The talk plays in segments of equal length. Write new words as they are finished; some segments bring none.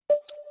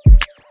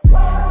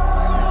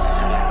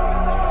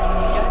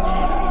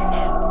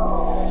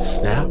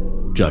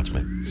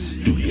Judgment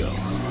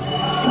Studios.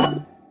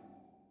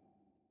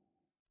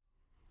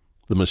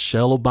 The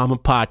Michelle Obama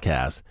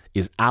Podcast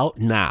is out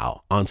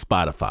now on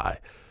Spotify.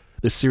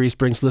 This series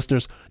brings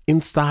listeners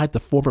inside the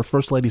former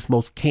First Lady's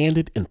most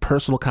candid and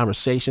personal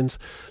conversations,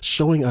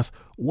 showing us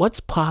what's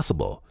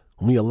possible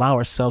when we allow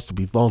ourselves to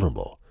be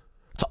vulnerable,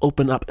 to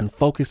open up and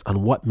focus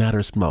on what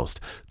matters most.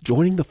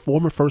 Joining the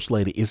former First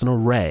Lady is an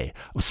array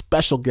of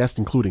special guests,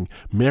 including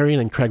Marion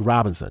and Craig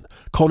Robinson,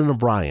 Conan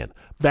O'Brien,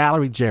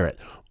 Valerie Jarrett,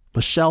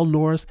 Michelle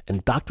Norris,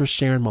 and Dr.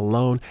 Sharon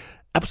Malone.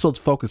 Episodes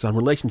focus on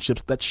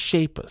relationships that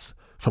shape us,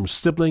 from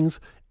siblings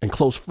and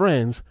close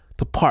friends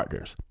to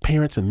partners,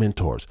 parents, and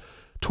mentors,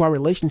 to our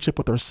relationship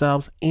with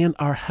ourselves and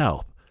our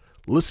health.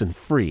 Listen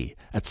free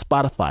at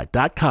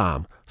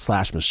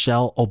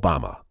spotify.com/Michelle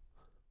Obama.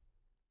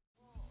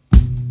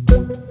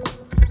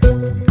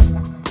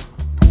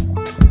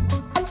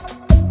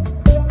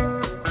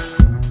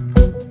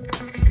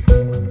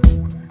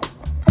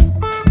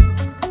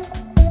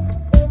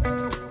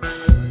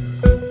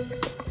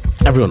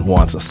 Everyone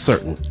wants a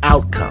certain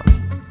outcome.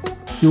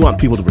 You want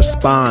people to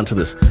respond to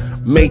this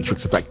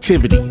matrix of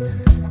activity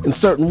in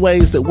certain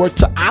ways that work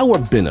to our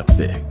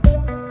benefit.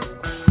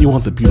 You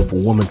want the beautiful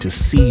woman to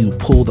see you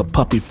pull the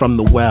puppy from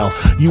the well.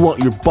 You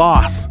want your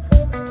boss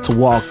to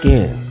walk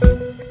in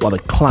while the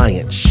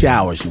client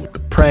showers you with the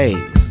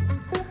praise.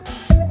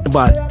 And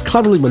by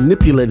cleverly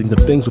manipulating the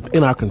things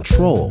within our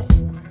control,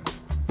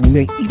 we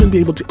may even be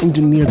able to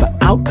engineer the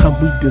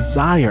outcome we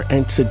desire.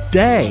 And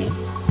today,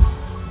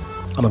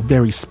 on a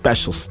very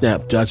special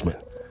Snap Judgment,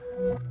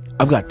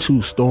 I've got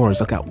two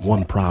stories. I've got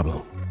one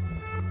problem.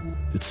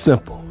 It's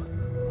simple.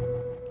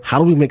 How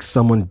do we make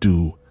someone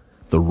do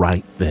the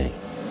right thing?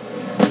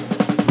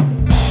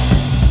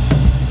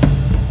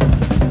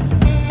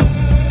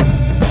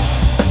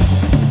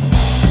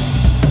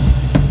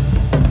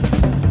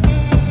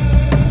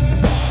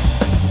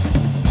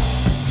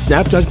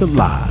 Snap Judgment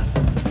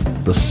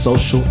Live, the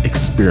social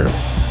experiment.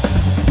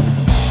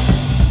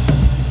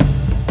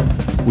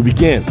 We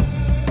begin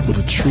with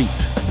a treat.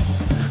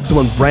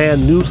 Someone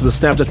brand new to the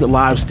Snap Judgment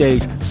Live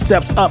stage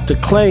steps up to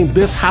claim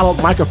this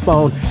hallowed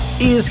microphone.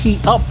 Is he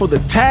up for the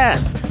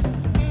task?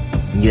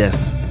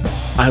 Yes,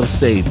 I have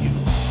saved you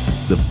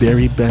the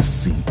very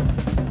best seat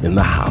in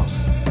the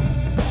house.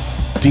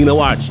 Dino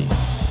Archie,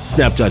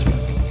 Snap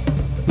Judgment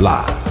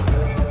Live.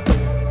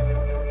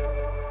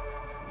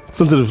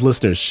 Sensitive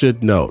listeners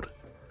should note,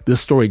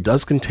 this story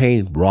does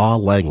contain raw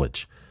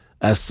language.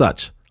 As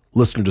such,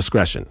 listener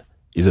discretion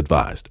is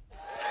advised.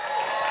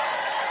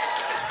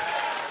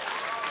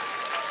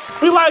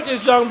 We like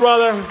this young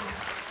brother,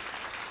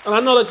 and I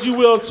know that you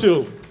will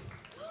too.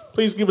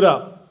 Please give it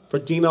up for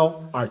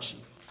Dino Archie.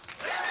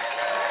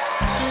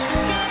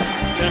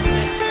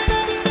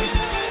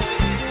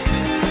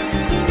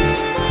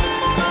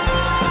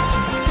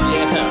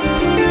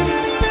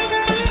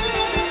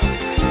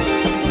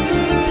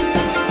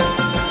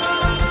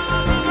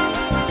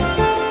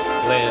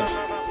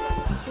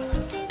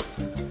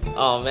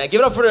 Oh man, give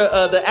it up for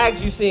the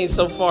acts you've seen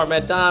so far,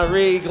 man. Don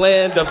Reed,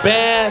 Glenn, the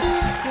band.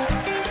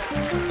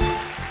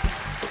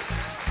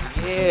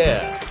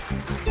 Yeah.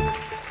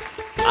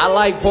 I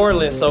like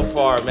Portland so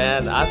far,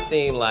 man. I've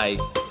seen like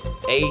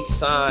 8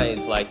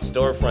 signs, like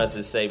storefronts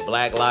that say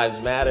Black Lives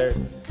Matter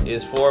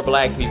is for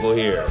black people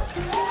here.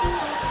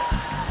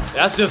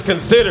 That's just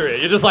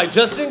considerate. You're just like,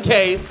 just in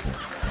case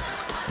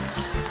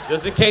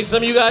some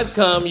of you guys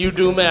come, you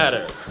do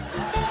matter.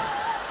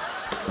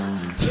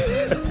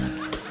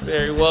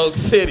 Very woke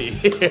city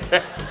here.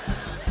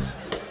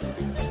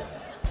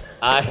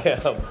 I'm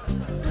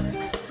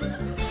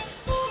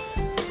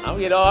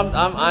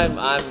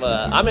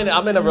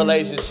in a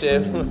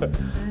relationship.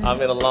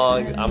 I'm in a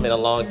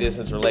long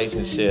distance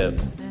relationship,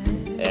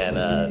 and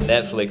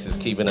Netflix is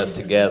keeping us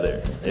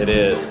together. It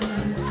is.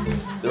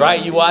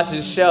 Right? You watch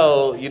a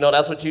show, you know,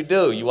 that's what you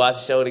do. You watch a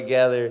show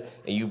together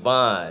and you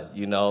bond,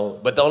 you know.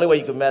 But the only way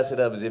you can mess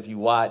it up is if you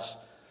watch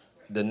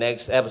the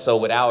next episode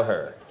without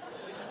her.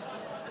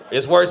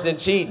 It's worse than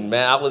cheating,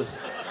 man. I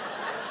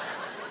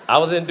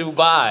was in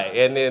Dubai,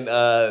 and then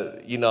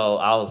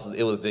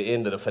it was the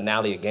end of the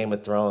finale of Game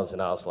of Thrones,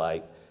 and I was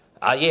like,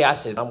 I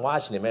said, I'm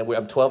watching it, man.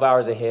 I'm 12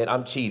 hours ahead.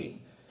 I'm cheating,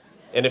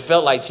 and it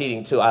felt like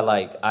cheating too.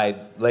 I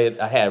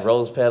had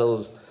rose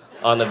petals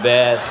on the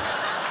bed,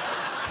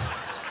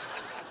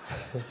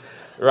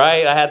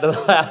 right? I had the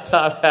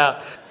laptop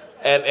out,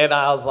 and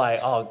I was like,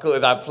 oh,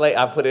 good. I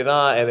put it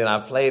on, and then I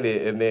played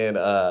it, and then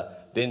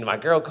my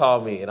girl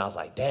called me, and I was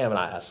like, damn, and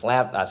I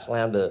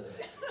slammed the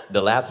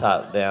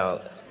laptop down.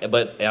 And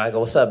I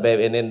go, what's up,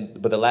 baby? And then,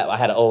 I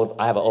have an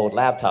old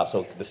laptop,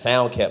 so the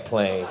sound kept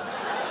playing.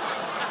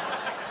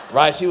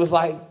 Right? She was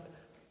like,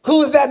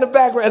 who is that in the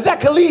background? Is that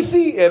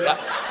Khaleesi? And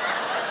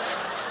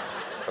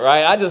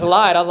right? I just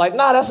lied. I was like,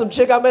 nah, that's some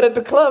chick I met at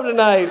the club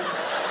tonight.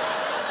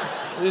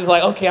 She was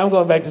like, okay, I'm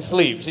going back to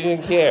sleep. She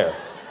didn't care.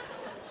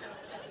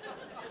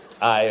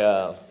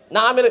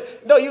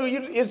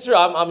 It's true.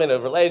 I'm in a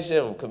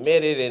relationship. I'm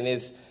committed, and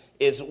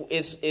it's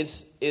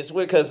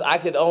weird because I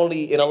could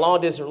only, in a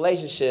long distance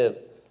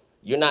relationship,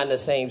 you're not in the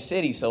same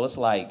city, so it's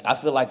like, I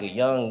feel like a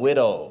young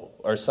widow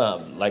or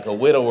something, like a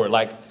widower,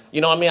 like,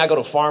 you know what I mean? I go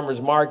to farmers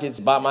markets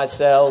by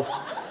myself,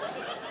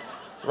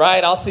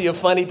 right? I'll see a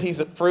funny piece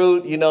of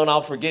fruit, you know, and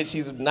I'll forget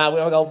she's not,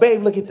 I'll go,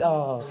 babe, look at,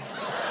 oh.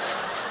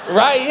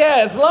 Right,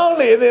 yeah, it's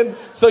lonely. And then,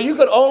 so you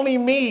could only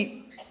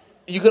meet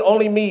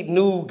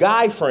new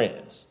guy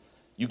friends.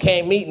 You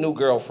can't meet new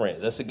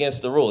girlfriends. That's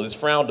against the rules. It's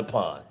frowned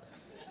upon.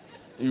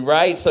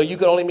 Right? So you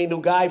could only meet new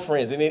guy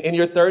friends. And in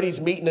your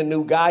 30s, meeting a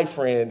new guy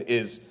friend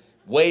is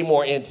way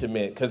more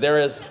intimate because there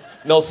is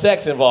no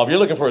sex involved. You're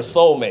looking for a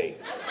soulmate.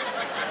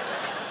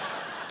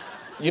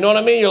 You know what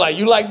I mean? You're like,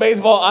 you like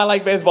baseball, I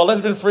like baseball. Let's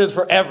be friends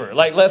forever.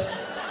 Like,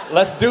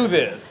 let's do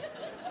this.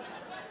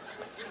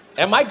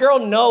 And my girl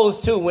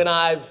knows, too,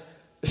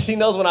 she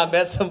knows when I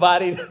met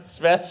somebody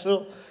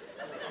special.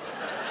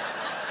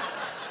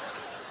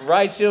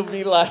 Right? She'll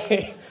be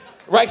like...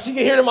 Right, she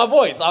can hear it in my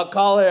voice. I'll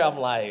call her. I'm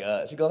like,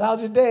 she goes, how's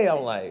your day?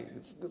 I'm like,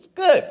 it's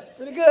good,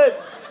 pretty good.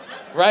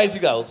 Right? She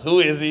goes, who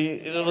is he?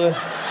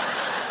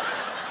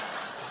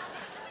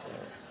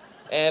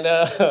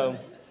 And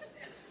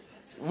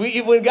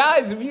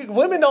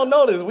women don't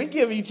know this. We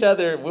give each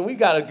other, when we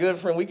got a good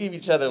friend, we give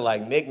each other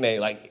like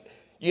nicknames, like,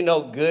 you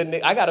know,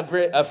 I got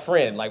a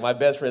friend, like my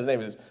best friend's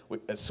name is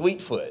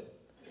Sweetfoot.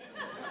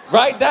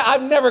 Right?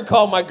 I've never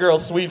called my girl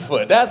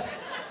Sweetfoot. That's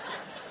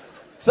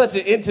such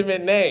an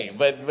intimate name,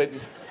 but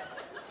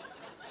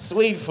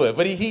Sweetfoot.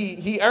 But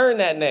he earned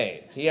that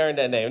name. He earned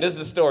that name. This is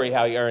the story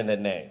how he earned that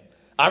name.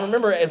 I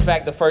remember, in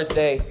fact, the first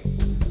day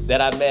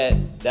that I met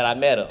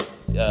him.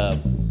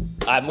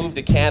 I moved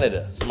to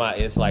Canada.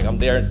 It's like I'm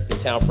there in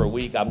town for a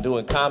week. I'm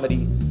doing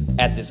comedy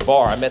at this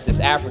bar. I met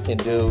this African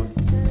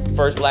dude,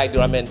 first black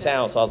dude I met in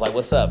town. So I was like,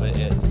 "What's up?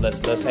 And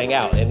let's hang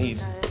out." And I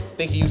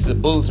think he used to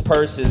boost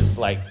purses,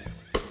 like.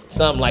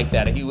 Something like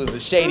that. And he was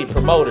a shady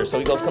promoter. So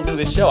he goes, come do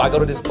this show. I go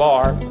to this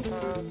bar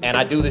and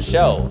I do the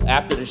show.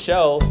 After the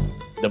show,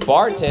 the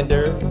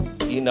bartender,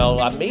 you know,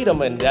 I meet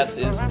him and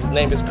his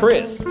name is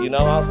Chris. You know,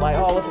 I was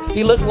like,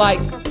 he looked like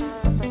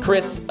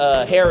Chris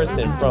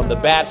Harrison from The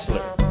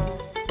Bachelor,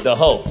 the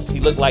host.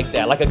 He looked like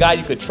that, like a guy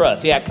you could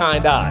trust. He had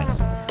kind eyes.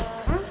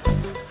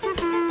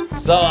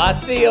 So I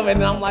see him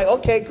and I'm like,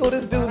 okay, cool,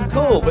 this dude's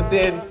cool. But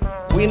then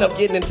we end up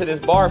getting into this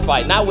bar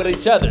fight, not with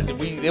each other.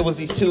 It was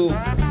these two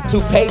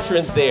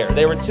patrons there.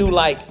 They were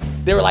like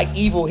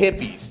evil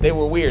hippies. They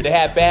were weird. They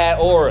had bad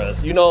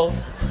auras, you know?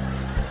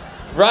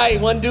 Right?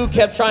 One dude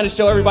kept trying to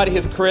show everybody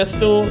his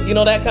crystal. You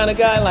know that kind of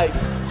guy? Like,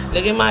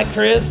 look at my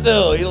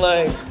crystal. You're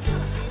like,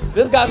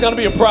 this guy's gonna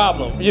be a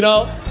problem, you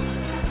know?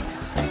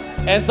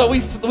 And so we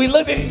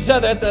looked at each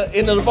other at the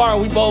end of the bar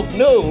and we both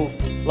knew,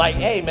 like,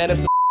 hey man, if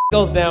some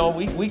goes down,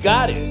 we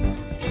got it.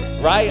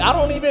 Right?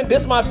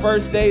 This is my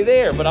first day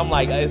there, but I'm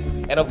like,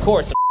 and of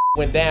course,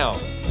 went down.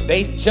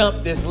 They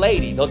jumped this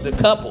lady, the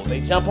couple,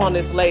 they jump on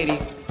this lady,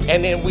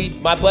 and then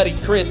my buddy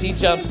Chris, he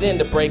jumps in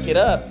to break it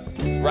up,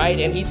 right?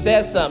 And he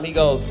says something,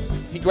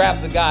 he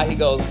grabs the guy, he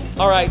goes,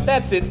 all right,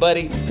 that's it,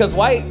 buddy. Because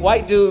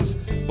white dudes,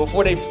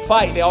 before they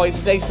fight, they always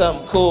say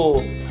something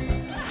cool.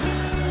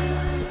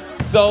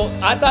 So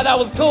I thought that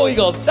was cool. He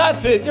goes,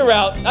 that's it, you're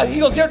out. He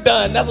goes, you're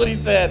done. That's what he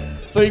said.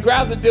 So he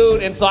grabs the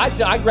dude, and so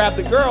I grabbed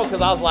the girl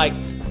because I was like,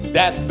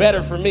 that's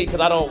better for me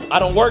because I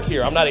don't work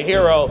here. I'm not a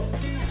hero.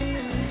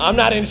 I'm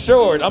not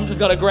insured. I'm just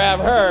gonna grab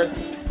her.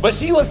 But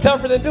she was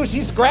tougher than dude. She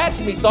scratched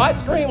me, so I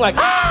screamed like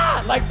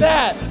like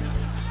that,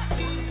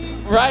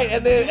 right?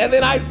 And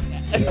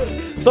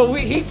then so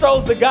he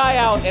throws the guy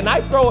out, and I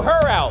throw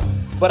her out.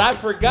 But I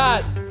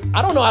forgot.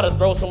 I don't know how to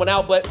throw someone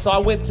out. But so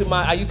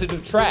I used to do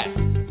track,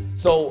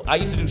 so I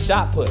used to do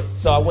shot put.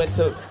 So I went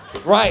to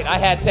I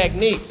had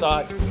technique.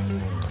 So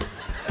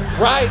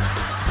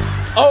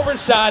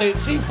overshot it.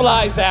 She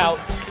flies out.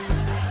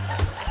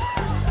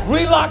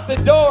 We locked the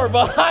door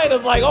behind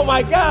us like, oh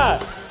my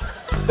God,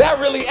 that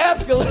really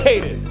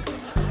escalated.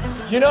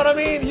 You know what I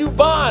mean? You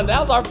bond.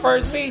 That was our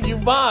first meet. You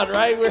bond,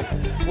 right?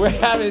 We're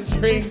having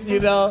drinks, you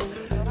know,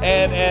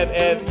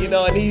 and you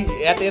know, and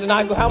he at the end of the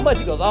night go, how much?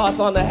 He goes, oh, it's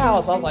on the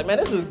house. I was like, man,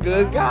 this is a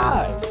good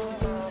guy.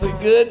 It's a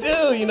good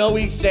dude. You know,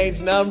 we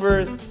exchanged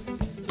numbers.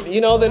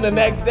 You know, then the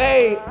next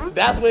day,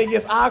 that's when it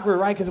gets awkward,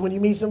 right? Because when you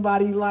meet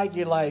somebody you like,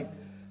 you're like,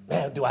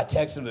 man, do I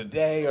text him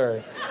today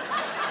or?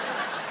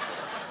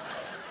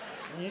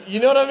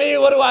 You know what I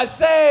mean? What do I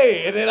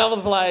say? And then I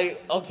was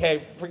like,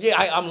 okay, forget.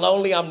 I'm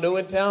lonely. I'm new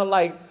in town.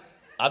 Like,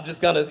 I'm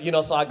just gonna, you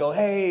know. So I go,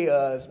 hey,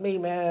 it's me,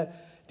 man.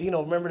 Do you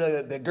know?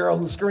 Remember the girl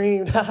who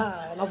screamed? And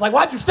I was like,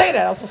 why'd you say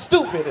that? I was so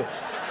stupid.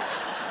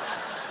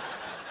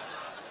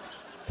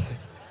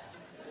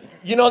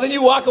 You know, then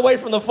you walk away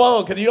from the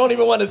phone because you don't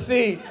even want to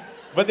see.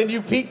 But then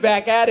you peek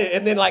back at it,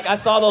 and then like I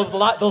saw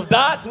those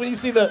dots when you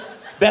see that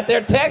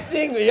they're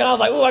texting. You know, I was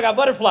like, ooh, I got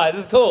butterflies.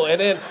 It's cool. And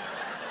then.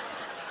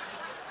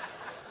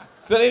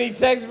 So then he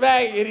texts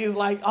back, and he's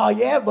like, oh,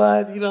 yeah,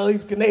 bud. You know,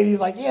 he's Canadian.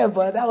 He's like, yeah,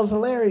 bud, that was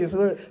hilarious.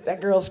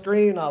 That girl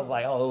screamed. I was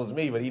like, oh, it was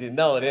me, but he didn't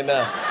know it.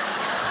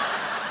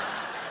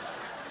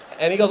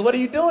 And he goes, what are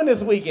you doing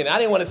this weekend? I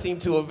didn't want to seem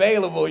too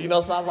available, you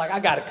know, so I was like,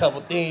 I got a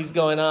couple things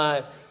going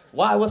on.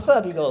 Why, what's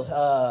up? He goes,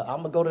 I'm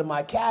going to go to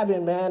my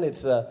cabin, man.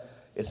 It's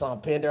It's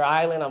on Pender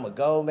Island. I'm going to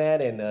go, man.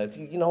 And if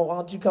you know, why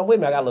don't you come with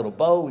me? I got a little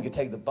boat. We could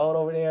take the boat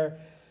over there.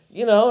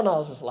 You know, and I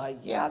was just like,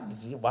 yeah,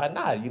 why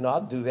not? You know,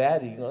 I'll do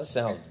that. You know, it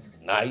sounds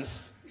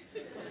nice.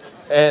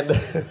 And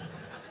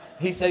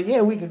he said,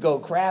 yeah, we could go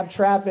crab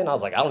trapping. I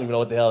was like, I don't even know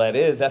what the hell that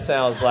is. That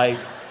sounds like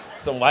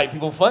some white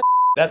people fun.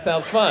 That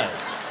sounds fun.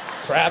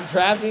 Crab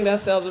trapping, that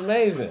sounds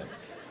amazing.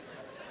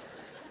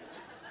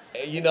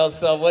 You know,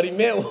 so what he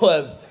meant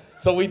was,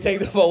 so we take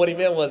the boat, what he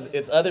meant was,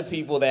 it's other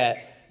people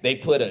that they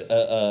put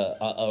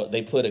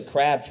a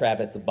crab trap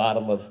at the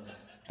bottom of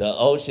the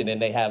ocean,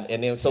 and they have,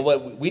 and then, so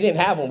what, we didn't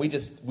have one, we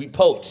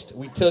poached.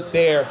 We took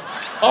their,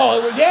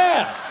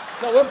 yeah.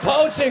 So we're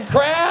poaching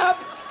crab,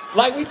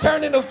 like we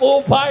turned into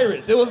full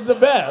pirates. It was the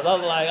best. I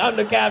was like, I'm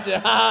the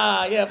captain,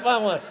 yeah,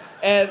 fun one.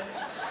 And,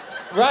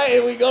 right,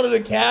 and we go to the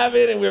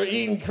cabin, and we were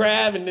eating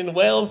crab, and then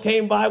whales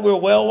came by, we were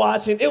whale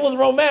watching. It was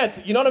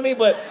romantic, you know what I mean?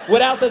 But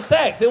without the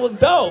sex, it was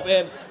dope.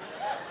 And,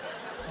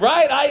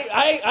 right,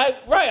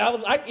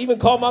 I even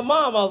called my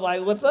mom. I was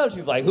like, what's up?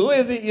 She's like, who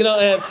is he? You know,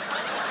 and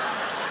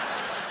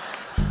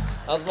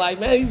I was like,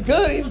 man, he's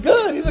good, he's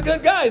a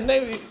good guy. His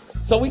name,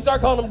 so we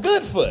start calling him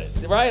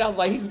Goodfoot, right? I was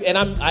like,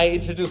 I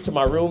introduced to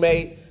my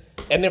roommate,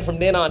 and then from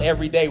then on,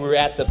 every day we were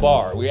at the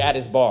bar. We were at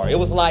his bar. It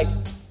was like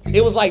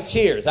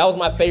Cheers. That was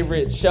my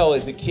favorite show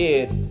as a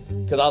kid,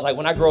 because I was like,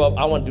 when I grow up,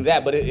 I want to do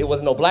that, but it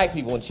wasn't no black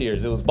people in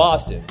Cheers. It was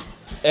Boston.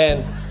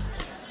 And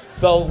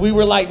so we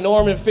were like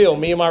Norm and Phil,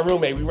 me and my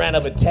roommate. We ran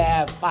up a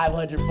tab,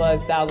 $500,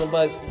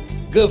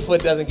 $1,000.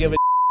 Goodfoot doesn't give a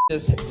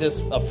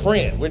just a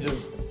friend. We're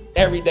just,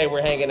 every day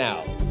we're hanging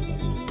out.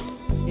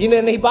 You know,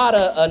 and he bought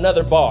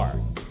another bar,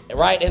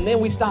 right? And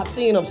then we stopped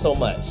seeing him so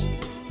much.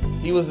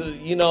 He was,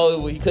 you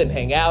know, he couldn't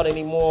hang out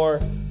anymore.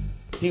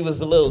 He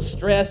was a little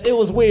stressed. It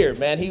was weird,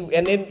 man.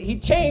 And then he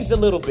changed a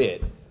little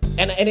bit.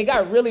 And it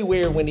got really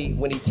weird when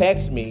he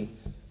texts me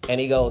and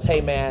he goes,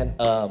 hey, man,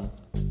 I'm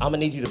going to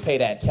need you to pay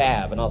that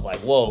tab. And I was like,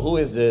 whoa, who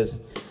is this?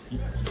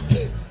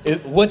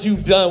 What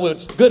you've done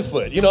with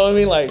Goodfoot, you know what I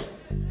mean? Like,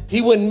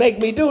 he wouldn't make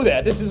me do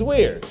that. This is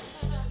weird,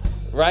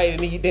 right?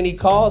 And then he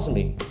calls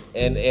me.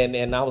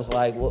 And I was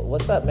like,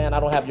 what's up, man? I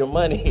don't have your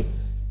money.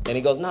 And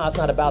he goes, no, it's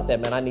not about that,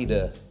 man. I need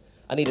to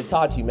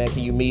talk to you, man.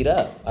 Can you meet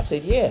up? I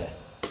said, yeah.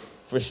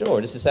 For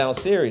sure. This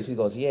sounds serious. He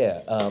goes,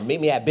 yeah,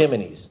 meet me at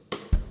Bimini's.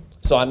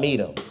 So I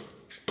meet him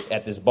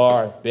at this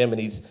bar,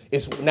 Bimini's.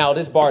 Now,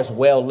 this bar is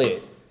well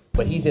lit,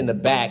 but he's in the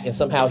back, and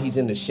somehow he's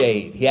in the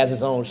shade. He has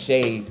his own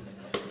shade.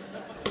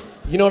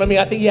 You know what I mean?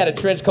 I think he had a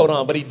trench coat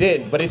on, but he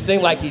didn't. But it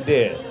seemed like he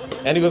did.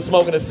 And he was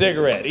smoking a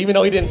cigarette, even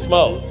though he didn't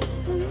smoke.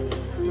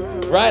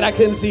 Right? I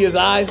couldn't see his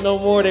eyes no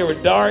more. They were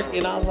dark,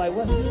 and I was like,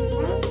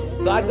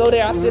 So I go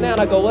there, I sit down,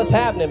 I go, what's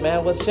happening,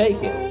 man? What's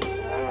shaking?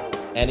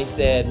 And he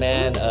said,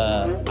 man,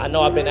 I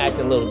know I've been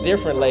acting a little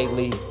different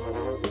lately.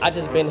 I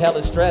just been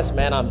hella stressed,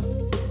 man.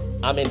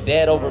 I'm in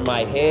debt over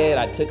my head.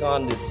 I took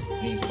on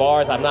these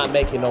bars. I'm not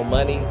making no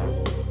money.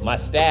 My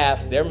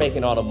staff, they're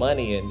making all the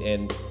money,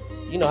 and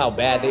you know how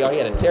bad they are. He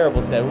had a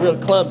terrible staff, real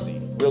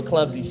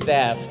clumsy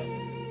staff.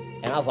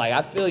 And I was like,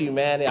 I feel you,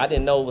 man. I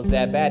didn't know it was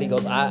that bad. He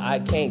goes, I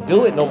can't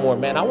do it no more,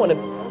 man.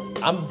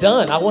 I'm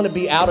done. I want to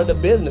be out of the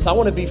business. I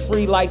want to be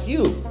free like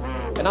you.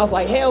 And I was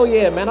like, hell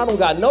yeah, man, I don't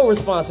got no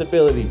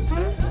responsibilities.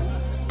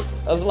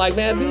 I was like,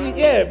 man,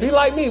 be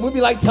like me. We'd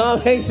be like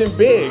Tom Hanks and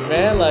Big,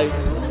 man. Like,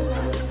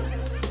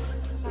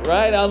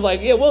 right? I was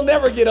like, yeah, we'll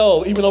never get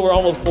old, even though we're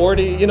almost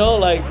 40, you know?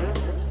 Like,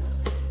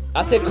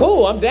 I said,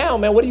 cool, I'm down,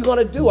 man. What are you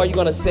going to do? Are you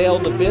going to sell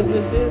the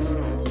businesses?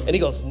 And he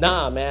goes,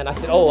 nah, man. I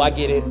said, I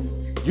get it.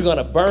 You're going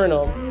to burn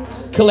them,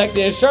 collect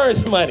the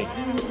insurance money.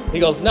 He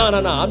goes, no,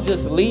 I'm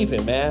just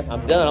leaving, man.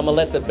 I'm done. I'm going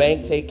to let the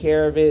bank take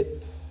care of it.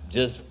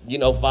 Just,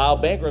 file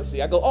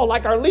bankruptcy. I go,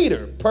 like our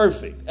leader.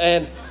 Perfect.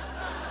 And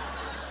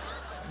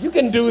you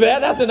can do that.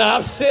 That's an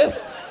option.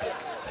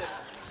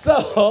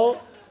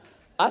 So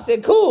I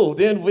said, cool.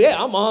 Then,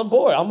 yeah, I'm on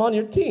board. I'm on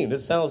your team.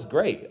 This sounds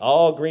great.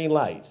 All green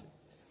lights.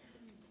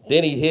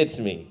 Then he hits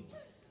me.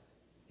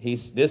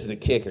 This is the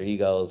kicker. He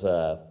goes,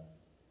 what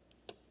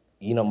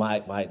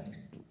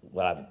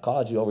I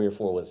called you over here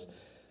for was,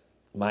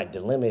 my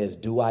dilemma is,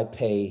 do I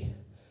pay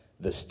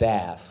the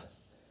staff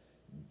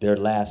their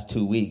last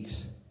 2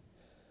 weeks,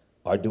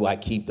 or do I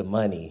keep the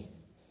money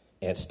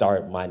and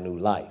start my new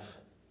life?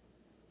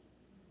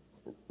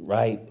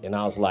 Right? And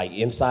I was like,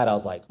 inside, I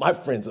was like, my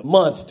friend's a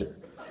monster.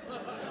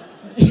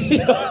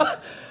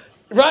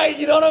 Right?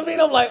 You know what I mean?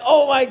 I'm like,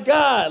 oh my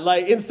God.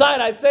 Like,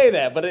 inside I say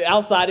that, but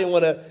outside I didn't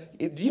want to,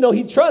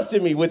 he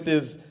trusted me with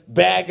this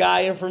bad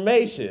guy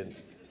information.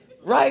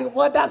 Right?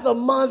 What? That's a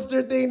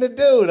monster thing to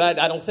do. I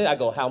don't say that. I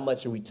go, how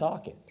much are we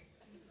talking?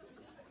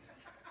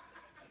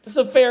 That's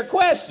a fair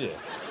question.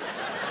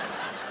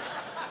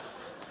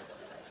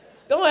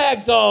 Don't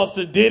act all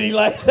sedity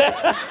like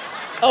that.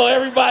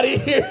 Everybody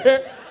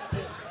here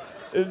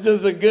is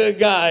just a good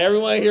guy.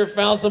 Everyone here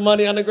found some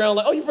money on the ground.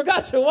 Like, you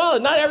forgot your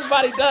wallet. Not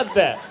everybody does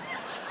that.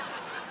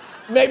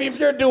 Maybe if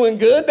you're doing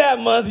good that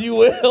month, you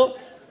will.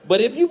 But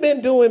if you've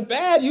been doing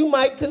bad, you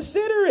might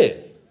consider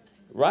it.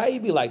 Right?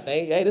 You'd be like,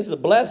 hey, this is a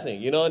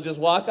blessing, and just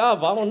walk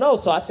off. I don't know.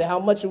 So I said, how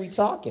much are we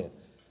talking?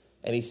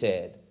 And he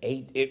said,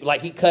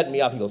 he cut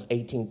me off. He goes,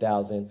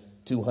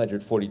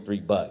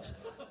 $18,243.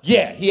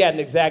 Yeah, he had an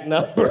exact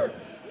number,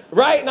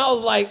 right? And I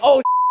was like,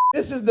 oh,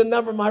 this is the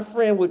number my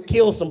friend would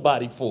kill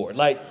somebody for.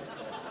 Like,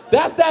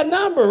 that's that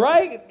number,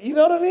 right? You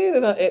know what I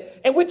mean?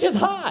 And which is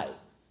high.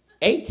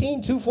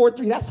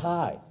 18,243, that's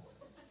high.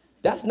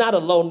 That's not a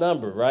low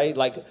number, right?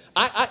 Like,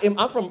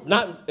 I'm from,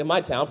 not in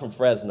my town, I'm from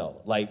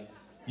Fresno. Like,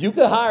 you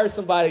could hire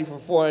somebody for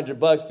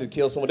 $400 to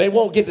kill someone. They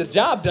won't get the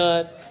job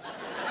done.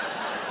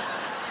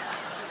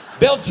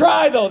 They'll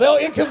try, though. They'll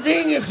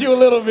inconvenience you a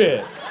little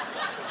bit.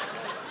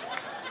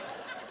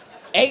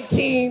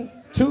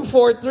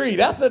 18,243,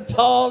 that's a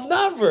tall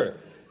number.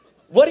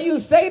 What do you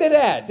say to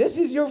that? This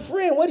is your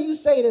friend. What do you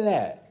say to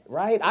that,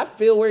 right? I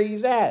feel where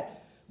he's at.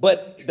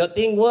 But the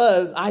thing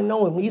was, I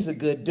know him. He's a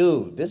good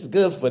dude. This is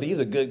good for him. He's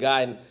a good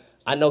guy. And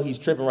I know he's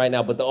tripping right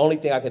now. But the only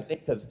thing I could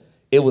think, because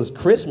it was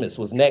Christmas,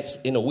 was next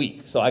in a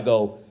week. So I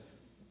go,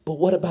 but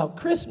what about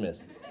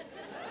Christmas?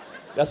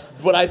 That's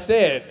what I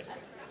said.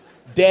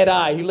 Dead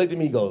eye. He looked at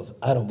me, he goes,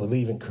 I don't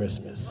believe in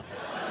Christmas.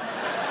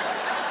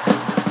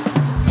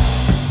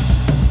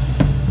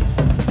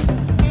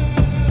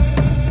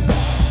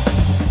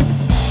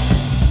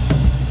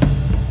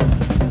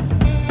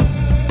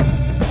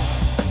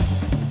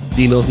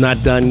 Dino's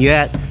not done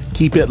yet.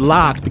 Keep it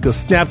locked because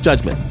Snap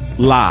Judgment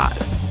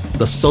live.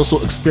 The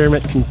social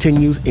experiment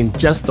continues in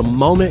just a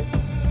moment.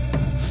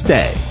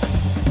 Stay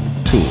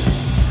tuned.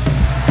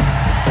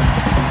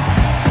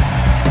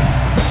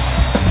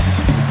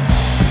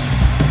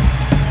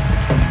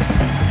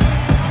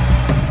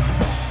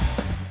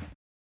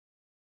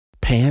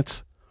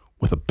 Pants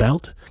with a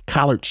belt,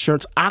 collared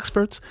shirts,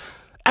 Oxfords.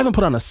 I haven't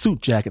put on a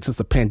suit jacket since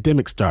the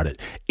pandemic started.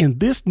 In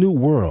this new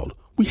world,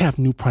 we have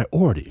new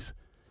priorities.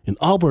 And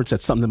Allbirds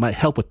had something that might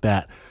help with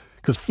that,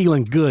 because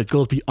feeling good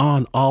goes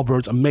beyond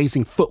Allbirds'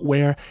 amazing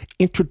footwear.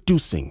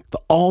 Introducing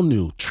the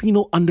all-new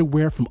Trino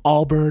underwear from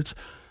Allbirds.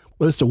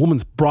 Whether it's a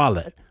woman's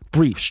bralette,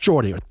 brief,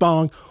 shorty, or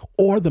thong,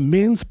 or the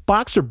men's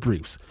boxer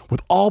briefs.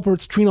 With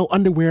Allbirds Trino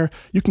underwear,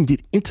 you can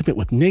get intimate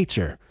with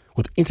nature,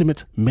 with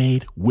intimates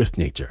made with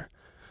nature.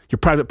 Your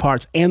private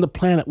parts and the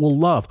planet will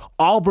love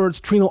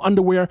Allbirds Trino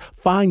underwear.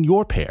 Find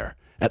your pair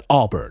at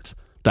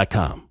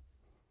allbirds.com.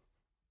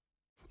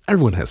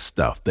 Everyone has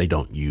stuff they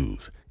don't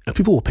use, and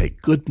people will pay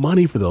good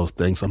money for those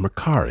things on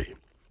Mercari,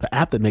 the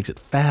app that makes it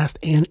fast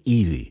and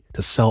easy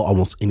to sell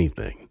almost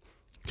anything.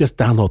 Just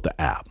download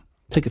the app,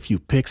 take a few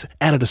pics,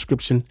 add a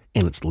description,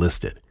 and it's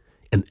listed.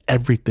 And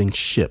everything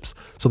ships,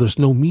 so there's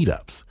no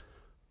meetups.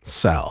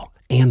 Sell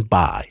and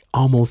buy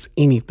almost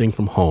anything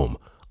from home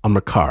on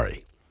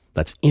Mercari.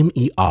 That's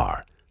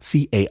Mercari,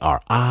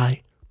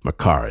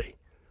 Mercari.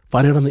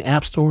 Find it on the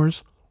app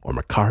stores or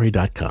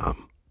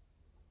Mercari.com.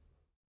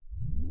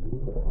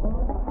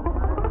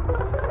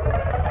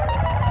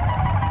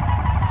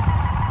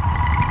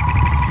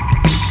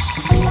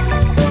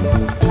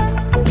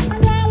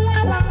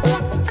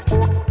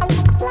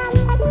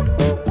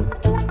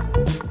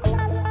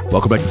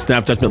 Welcome back to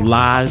Snap Judgment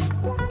Live,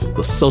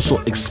 the social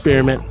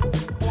experiment.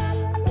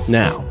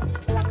 Now,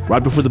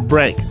 right before the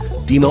break,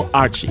 Dino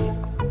Archie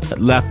had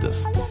left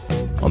us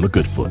on the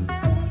good foot.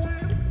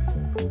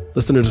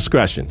 Listener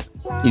discretion,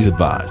 he's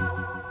advised.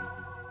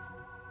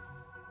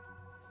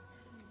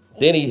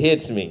 Then he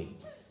hits me.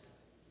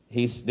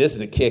 This is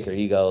the kicker.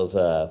 He goes,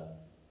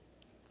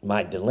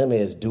 my dilemma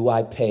is, do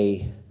I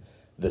pay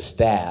the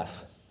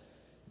staff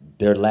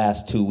their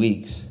last 2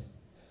 weeks,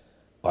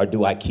 or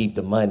do I keep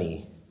the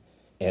money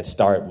and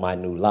start my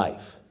new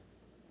life?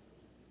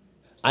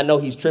 I know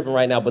he's tripping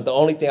right now, but the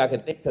only thing I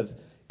could think, because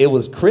it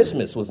was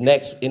Christmas was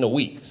next in a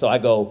week. So I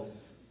go,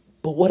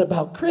 but what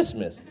about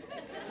Christmas?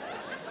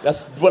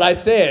 That's what I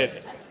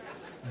said.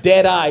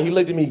 Dead eye. He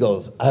looked at me, he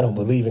goes, I don't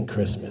believe in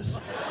Christmas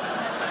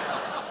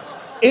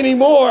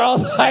anymore. I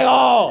was like,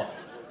 oh,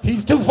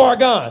 he's too far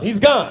gone. He's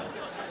gone.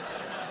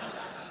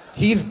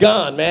 He's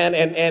gone, man.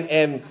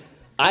 And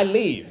I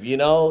leave, you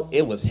know,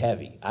 it was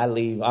heavy. I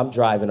leave, I'm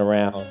driving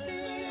around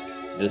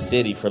the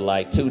city for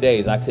like 2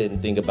 days. I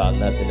couldn't think about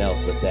nothing else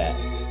but that.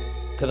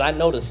 Because I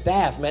know the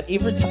staff, man,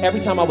 every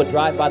time I would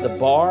drive by the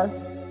bar,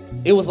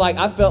 it was like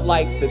I felt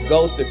like the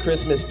ghost of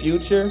Christmas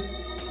future.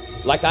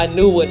 Like I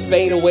knew what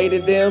fate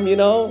awaited them, you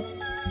know?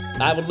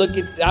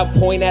 I'd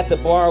point at the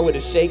bar with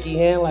a shaky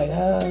hand like,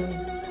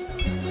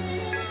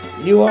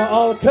 you are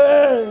all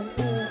cursed.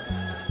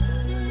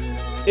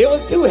 It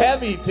was too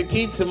heavy to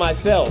keep to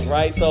myself,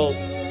 right? So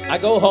I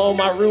go home,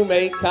 my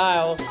roommate,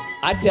 Kyle,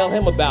 I tell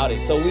him about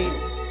it. So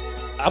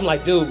I'm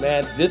like, dude,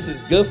 man, this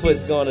is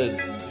Goodfoot's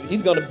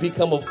he's gonna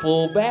become a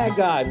full bad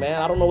guy,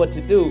 man. I don't know what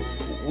to do.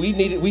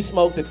 We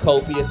smoked a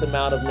copious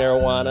amount of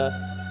marijuana,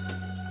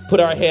 put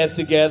our heads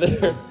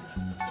together,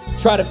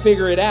 try to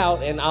figure it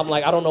out, and I'm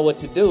like, I don't know what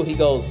to do. He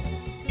goes,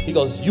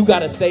 you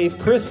gotta save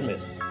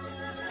Christmas.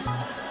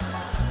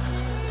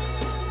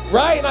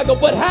 Right? And I go,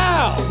 but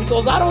how? He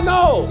goes, I don't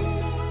know.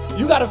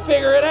 You gotta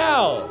figure it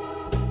out.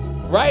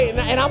 Right?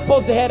 And I'm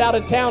supposed to head out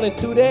of town in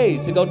 2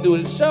 days to go do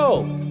his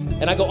show.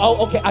 And I go,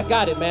 oh, okay, I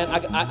got it, man.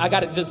 I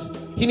got it.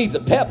 He needs a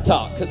pep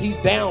talk because he's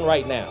down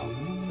right now.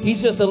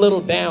 he's just a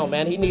little down,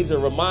 man. He needs a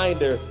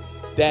reminder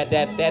that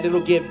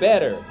it'll get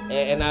better.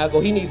 And I go,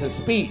 he needs a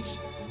speech.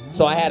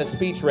 So I had a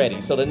speech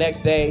ready. So the next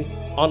day,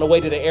 on the way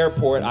to the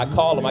airport, I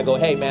call him. I go,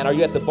 hey, man, are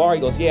you at the bar?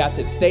 He goes, yeah. I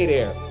said, stay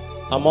there.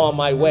 I'm on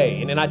my way.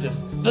 And then I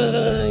just,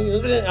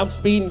 I'm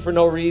speeding for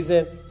no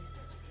reason,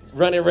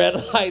 running red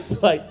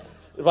lights, like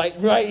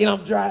right, you know,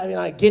 I'm driving.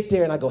 I get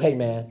there, and I go, hey,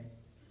 man,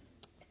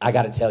 I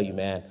got to tell you,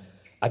 man,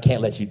 I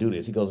can't let you do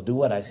this. He goes, do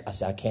what? I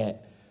said, I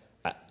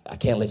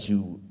can't let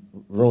you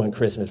ruin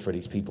Christmas for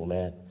these people,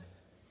 man.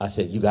 I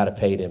said, you got to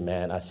pay them,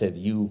 man. I said,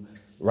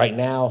 right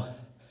now,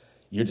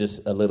 you're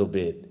just a little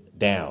bit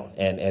down.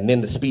 And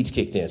then the speech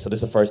kicked in. So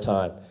this is the first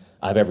time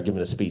I've ever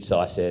given a speech. So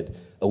I said,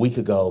 a week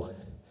ago,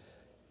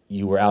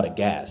 you were out of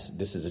gas.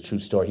 This is a true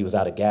story. He was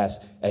out of gas.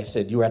 I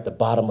said, you were at the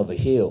bottom of a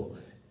hill,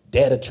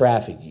 dead of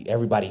traffic.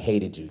 Everybody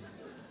hated you.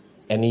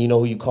 And then you know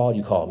who you called?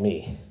 You called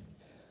me.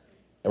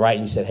 Right?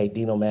 And you said, hey,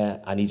 Dino,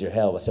 man, I need your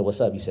help. I said, what's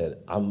up? You said,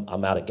 I'm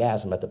out of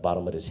gas. I'm at the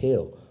bottom of this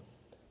hill.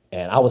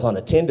 And I was on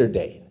a Tinder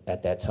date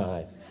at that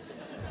time.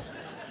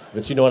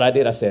 But you know what I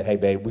did? I said, hey,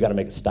 babe, we got to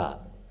make a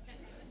stop.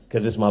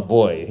 Because it's my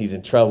boy. He's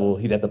in trouble.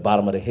 He's at the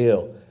bottom of the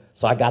hill.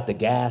 So I got the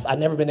gas. I've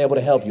never been able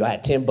to help you. I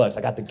had $10.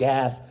 I got the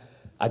gas.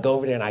 I go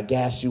over there and I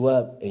gas you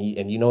up.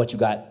 And you know what? You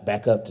got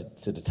back up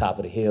to the top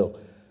of the hill.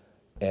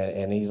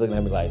 And he's looking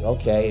at me like,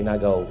 okay. And I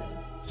go,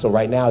 so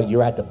right now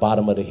you're at the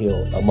bottom of the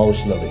hill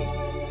emotionally.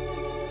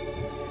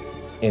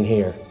 In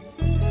here.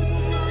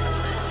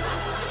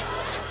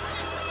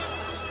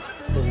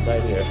 Sitting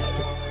right here.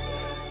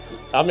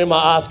 I'm in my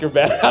Oscar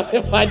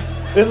bag.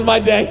 This is my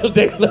Daniel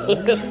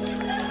Day-Lewis.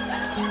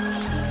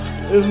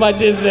 This is my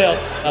Denzel.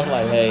 I'm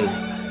like, hey,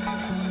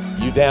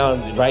 you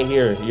down right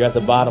here. You're at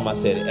the bottom, I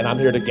said, and I'm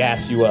here to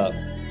gas you up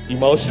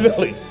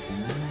emotionally.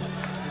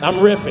 I'm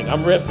riffing.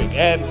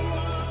 And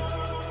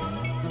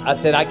I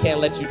said, I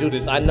can't let you do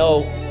this. I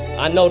know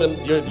them.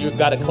 You've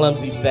got a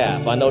clumsy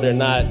staff. I know they're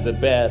not the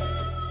best,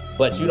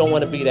 but you don't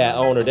want to be that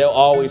owner. They'll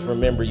always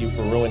remember you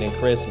for ruining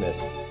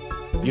Christmas.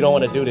 You don't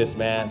want to do this,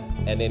 man.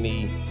 And then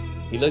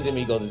he looked at me,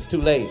 he goes, it's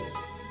too late.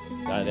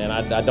 And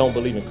I don't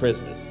believe in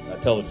Christmas. I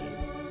told you.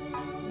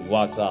 He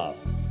walks off.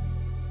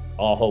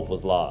 All hope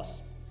was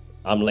lost.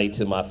 I'm late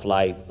to my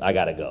flight. I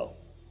got to go.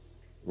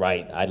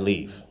 Right? I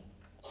leave.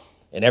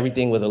 And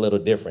everything was a little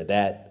different.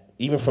 That,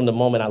 even from the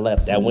moment I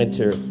left, that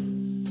winter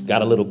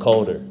got a little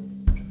colder.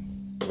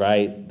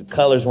 Right? The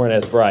colors weren't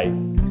as bright.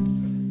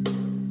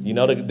 You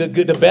know,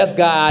 the best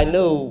guy I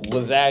knew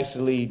was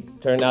actually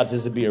turned out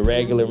just to be a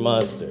regular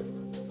monster.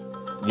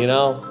 You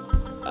know?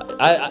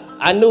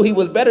 I knew he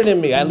was better than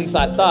me, at least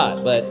I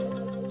thought, but,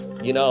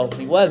 you know,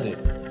 he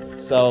wasn't.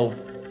 So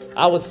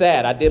I was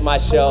sad. I did my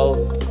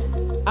show.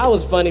 I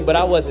was funny, but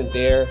I wasn't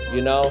there,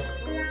 you know,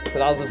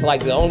 because I was just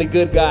like, the only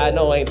good guy I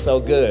know ain't so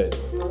good.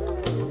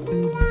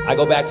 I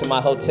go back to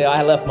my hotel.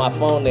 I left my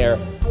phone there.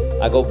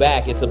 I go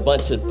back. It's a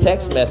bunch of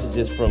text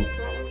messages from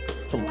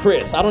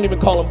Chris. I don't even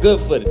call him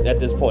Goodfoot at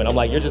this point. I'm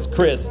like, you're just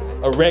Chris,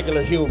 a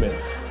regular human.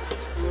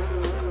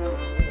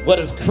 What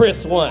does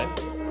Chris want?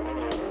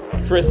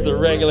 Chris, the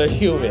regular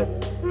human.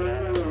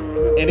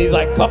 And he's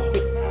like, call me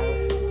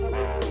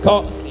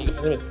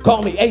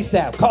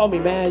ASAP. Call me,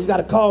 man. You got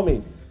to call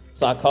me.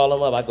 So I call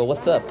him up. I go,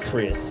 what's up,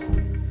 Chris?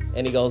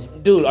 And he goes,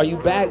 dude, are you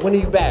back? When are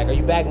you back? Are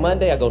you back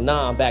Monday? I go,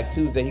 nah, I'm back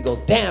Tuesday. He goes,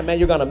 damn, man,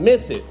 you're going to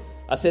miss it.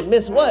 I said,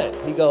 miss what?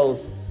 He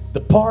goes,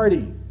 the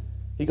party.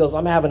 He goes,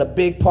 I'm having a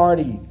big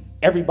party.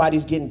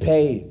 Everybody's getting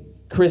paid.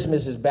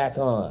 Christmas is back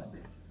on.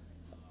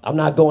 I'm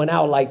not going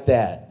out like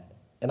that.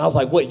 And I was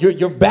like, what,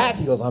 you're back?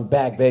 He goes, I'm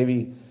back,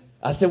 baby.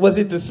 I said, was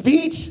it the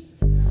speech?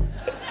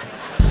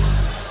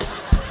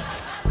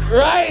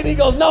 Right? And he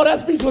goes, no, that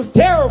speech was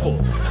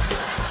terrible.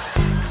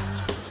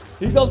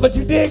 He goes, but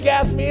you did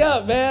gas me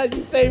up, man.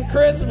 You saved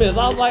Christmas.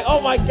 I was like,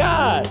 oh my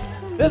God,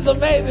 this is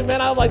amazing,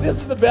 man. I was like, this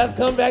is the best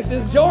comeback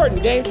since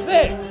Jordan, Game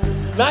 6,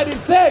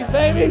 96,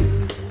 baby.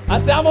 I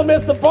said, I'm gonna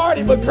miss the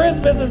party, but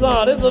Christmas is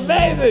on. This is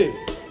amazing.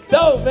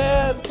 Dope,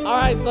 man. All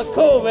right, so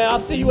cool, man. I'll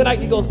see you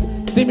he goes,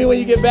 see me when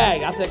you get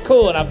back. I said,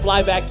 cool, and I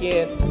fly back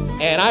in,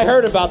 and I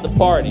heard about the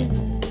party.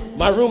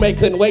 My roommate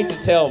couldn't wait to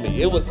tell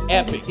me. It was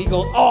epic. He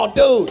goes, oh,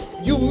 dude,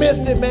 you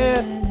missed it,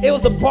 man. It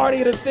was the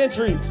party of the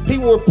century.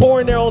 People were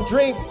pouring their own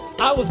drinks.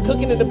 I was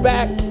cooking in the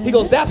back. He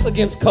goes, that's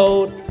against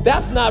code.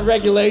 That's not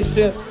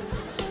regulation.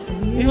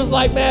 He was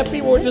like, man,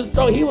 people were just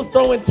he was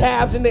throwing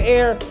tabs in the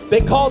air. They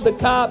called the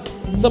cops.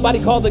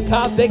 Somebody called the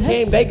cops. They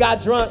came. They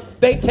got drunk.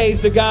 They tased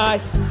the guy.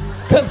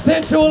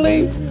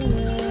 Consensually,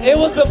 it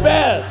was the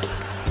best.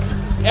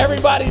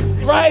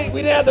 Everybody's right.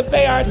 We didn't have to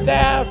pay our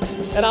tab.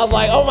 And I was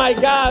like, oh my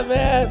God,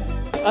 man.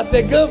 I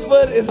said,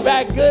 Goodfoot is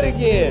back good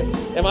again.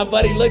 And my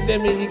buddy looked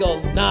at me and he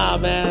goes, nah,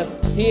 man,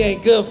 he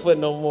ain't Goodfoot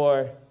no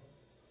more.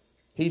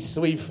 He's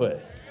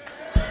Sweetfoot.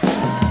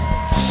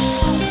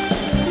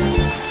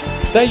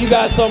 Thank you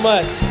guys so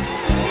much.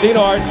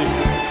 Dino Archie.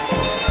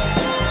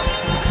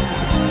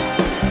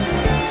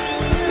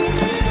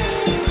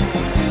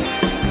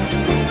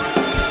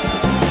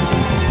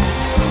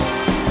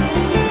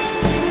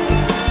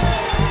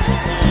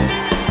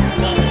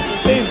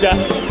 These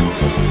guys.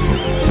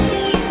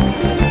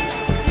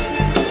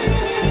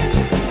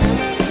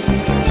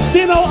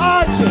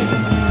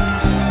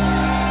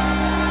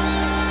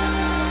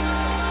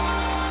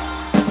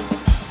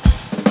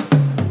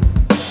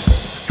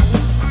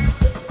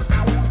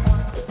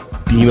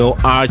 Dino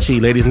Archie,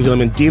 ladies and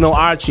gentlemen, Dino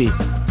Archie,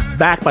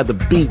 backed by the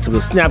beats of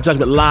the Snap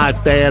Judgment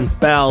live band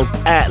Bell's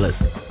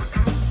Atlas.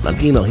 Now,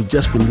 Dino, he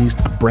just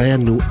released a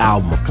brand new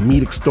album of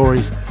comedic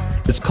stories.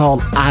 It's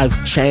called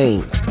I've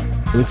Changed,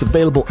 and it's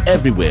available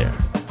everywhere.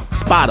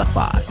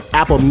 Spotify,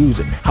 Apple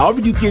Music,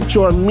 however you get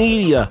your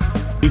media,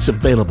 it's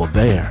available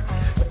there.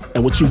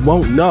 And what you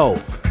won't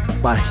know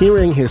by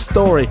hearing his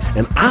story,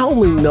 and I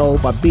only know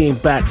by being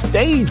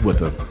backstage with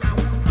him,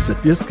 is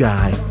that this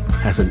guy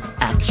has an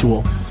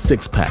actual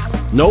six-pack.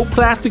 No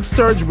plastic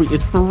surgery,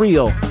 it's for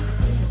real.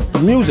 The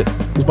music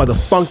is by the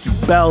funky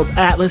Bell's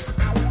Atlas.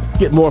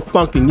 Get more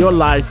funk in your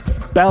life,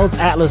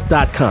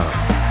 bellsatlas.com.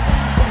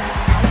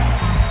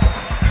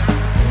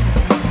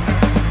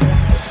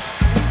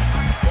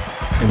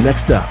 And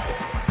next up,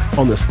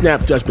 on the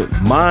Snap Judgment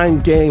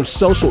Mind Game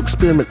Social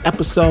Experiment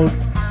episode,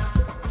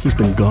 he's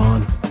been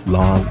gone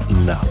long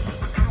enough.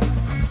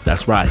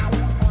 That's right.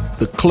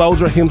 The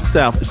closer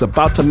himself is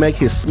about to make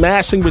his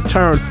smashing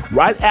return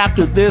right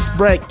after this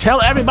break. Tell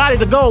everybody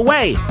to go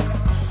away,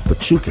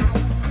 but you can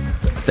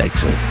stay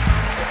tuned.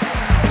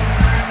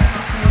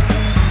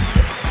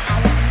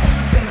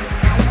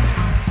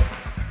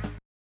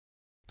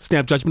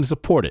 Snap Judgment is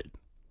supported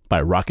by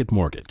Rocket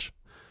Mortgage.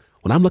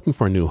 When I'm looking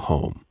for a new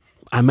home,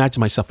 I imagine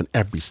myself in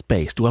every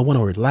space. Do I want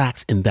to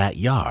relax in that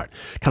yard?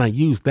 Can I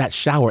use that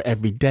shower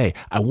every day?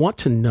 I want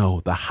to know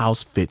the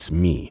house fits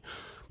me.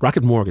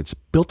 Rocket Mortgage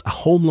built a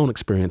home loan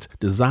experience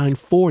designed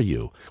for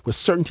you with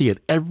certainty at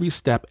every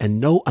step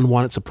and no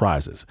unwanted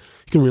surprises.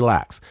 You can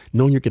relax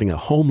knowing you're getting a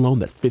home loan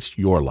that fits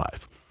your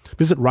life.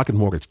 Visit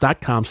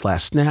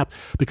rocketmortgage.com/snap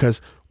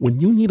because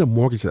when you need a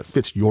mortgage that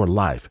fits your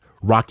life,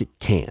 Rocket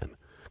can.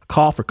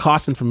 Call for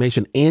cost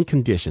information and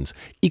conditions.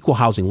 Equal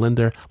housing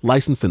lender,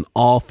 licensed in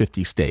all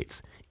 50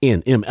 states.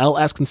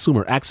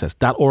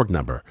 NMLSconsumeraccess.org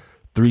number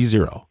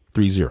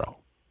 3030.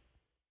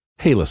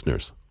 Hey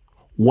listeners,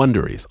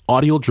 Wondery's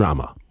audio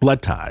drama,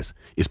 Blood Ties,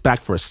 is back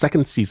for a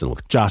second season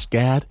with Josh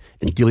Gad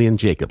and Gillian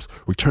Jacobs,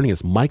 returning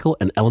as Michael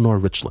and Eleanor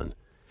Richland.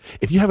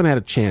 If you haven't had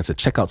a chance to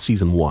check out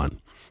season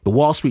 1, the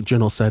Wall Street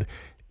Journal said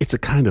it's a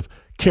kind of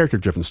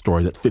character-driven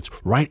story that fits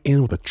right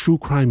in with a true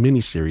crime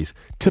miniseries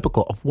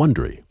typical of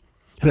Wondery.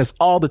 It has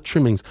all the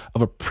trimmings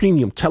of a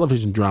premium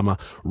television drama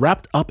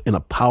wrapped up in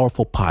a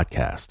powerful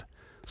podcast.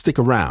 Stick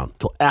around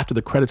till after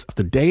the credits of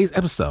today's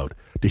episode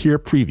to hear a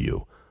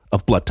preview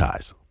of Blood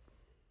Ties.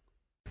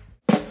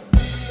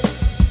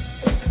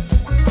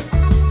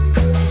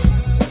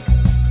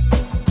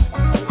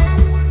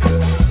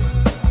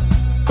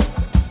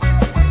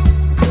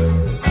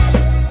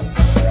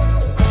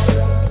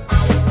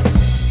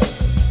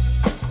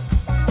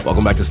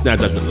 Welcome back to Snap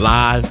Judgment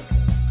Live,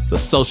 the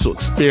social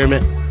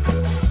experiment,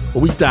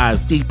 where we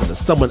dive deep into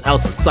someone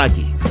else's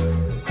psyche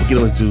to get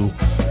them to do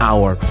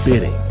our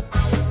bidding.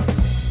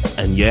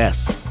 And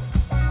yes,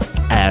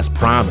 as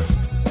promised,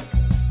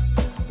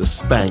 the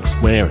Spanx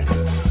wearing,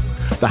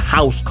 the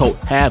house coat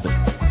having,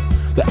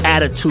 the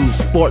attitude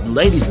sporting,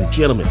 ladies and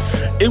gentlemen,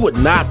 it would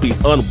not be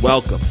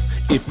unwelcome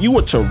if you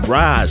were to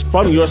rise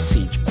from your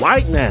seats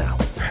right now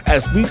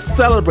as we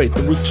celebrate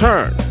the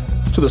return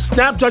to the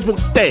Snap Judgment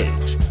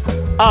stage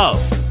of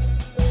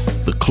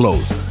The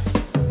Closer.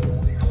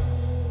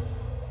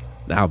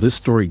 Now, this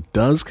story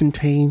does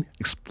contain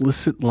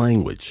explicit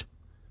language.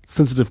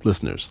 Sensitive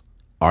listeners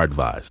are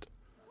advised.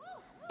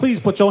 Please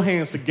put your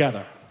hands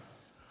together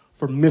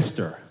for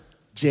Mr.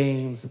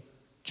 James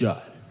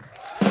Judd.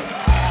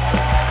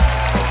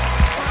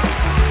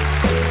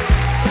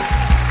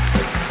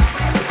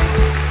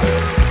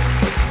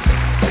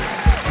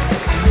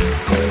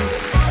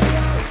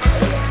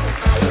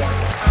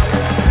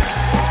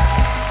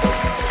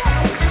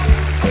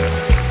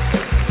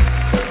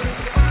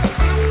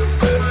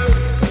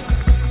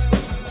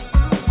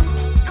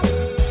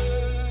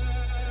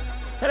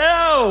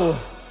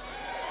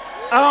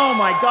 Oh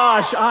my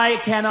gosh, I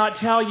cannot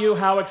tell you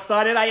how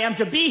excited I am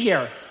to be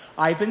here.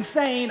 I've been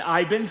saying,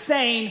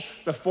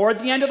 before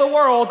the end of the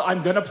world,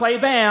 I'm gonna play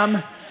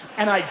BAM,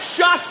 and I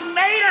just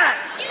made it!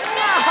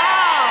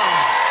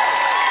 Wow!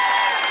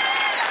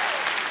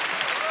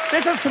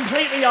 This is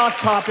completely off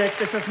topic.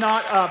 This is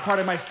not part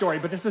of my story,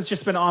 but this has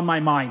just been on my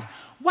mind.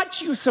 What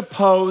do you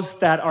suppose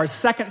that our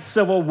second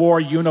Civil War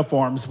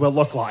uniforms will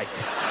look like?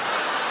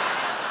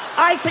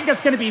 I think it's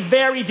going to be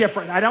very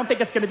different. I don't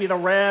think it's going to be the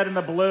red and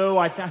the blue.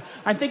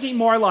 I'm thinking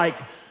more like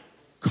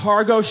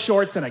cargo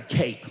shorts and a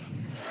cape.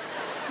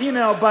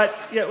 But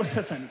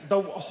listen,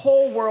 the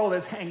whole world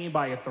is hanging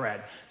by a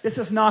thread. This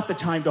is not the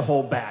time to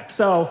hold back.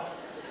 So,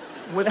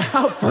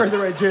 without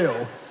further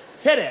ado,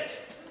 hit it.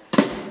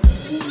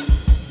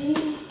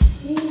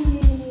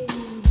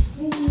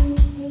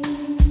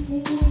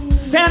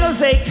 San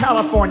Jose,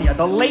 California,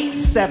 the late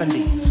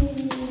 70s.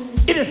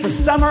 It is the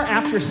summer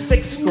after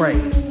 6th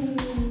grade.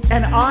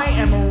 And I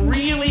am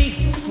really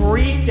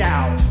freaked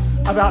out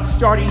about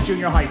starting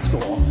junior high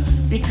school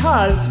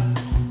because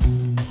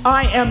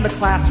I am the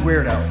class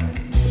weirdo.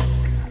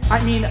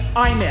 I mean,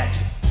 I'm it.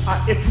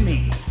 It's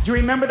me. Do you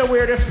remember the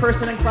weirdest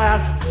person in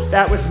class?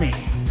 That was me.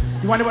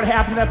 You wonder what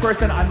happened to that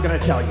person? I'm going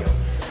to tell you.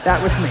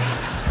 That was me.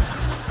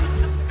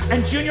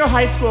 And junior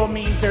high school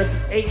means there's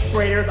 8th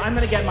graders. I'm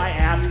gonna get my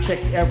ass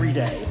kicked every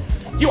day.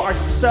 You are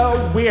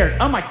so weird.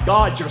 Oh my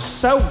God, you're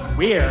so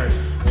weird.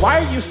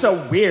 Why are you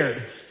so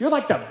weird? You're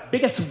like the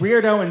biggest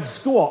weirdo in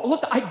school.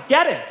 Look, I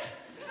get it.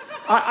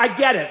 I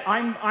get it.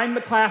 I'm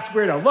the class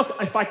weirdo. Look,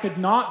 if I could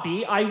not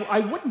be, I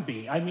wouldn't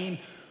be. I mean,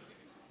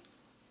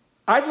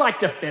 I'd like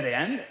to fit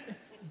in,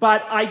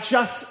 but I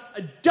just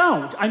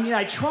don't. I mean,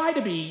 I try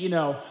to be,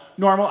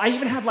 normal. I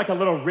even have like a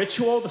little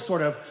ritual to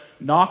sort of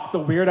knock the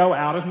weirdo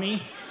out of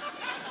me.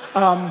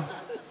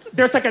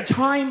 There's like a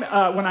time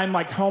when I'm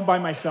like home by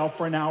myself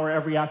for an hour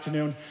every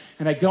afternoon,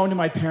 and I go into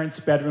my parents'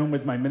 bedroom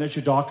with my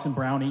miniature dachshund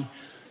Brownie,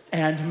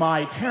 and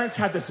my parents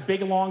had this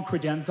big long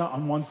credenza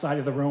on one side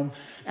of the room,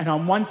 and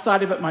on one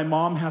side of it, my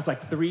mom has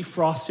like 3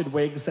 frosted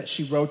wigs that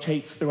she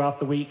rotates throughout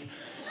the week,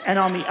 and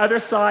on the other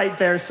side,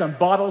 there's some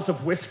bottles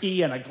of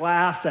whiskey and a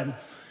glass, and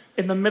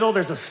in the middle,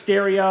 there's a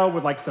stereo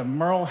with like some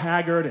Merle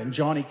Haggard and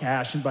Johnny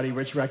Cash and Buddy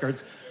Rich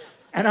records,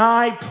 and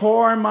I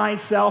pour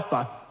myself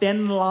a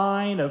thin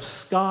line of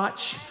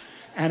scotch,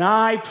 and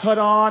I put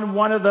on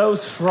one of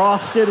those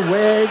frosted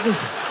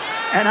wigs,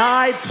 and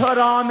I put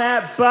on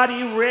that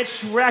Buddy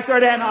Rich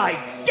record, and I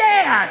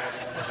dance!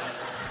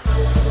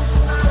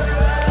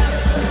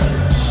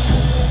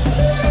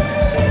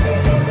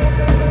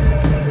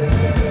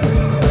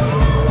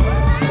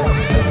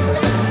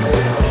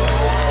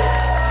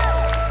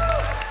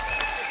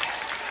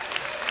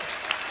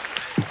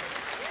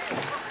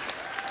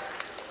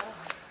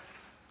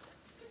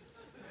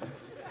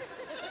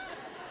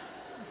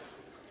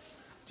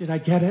 Did I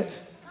get it?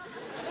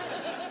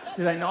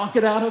 Did I knock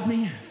it out of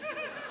me?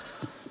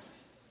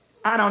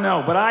 I don't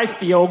know, but I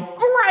feel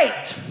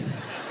great!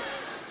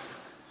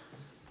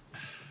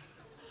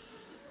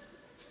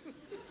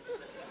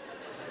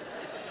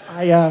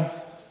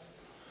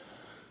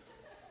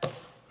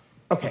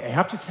 Okay, I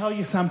have to tell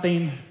you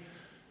something.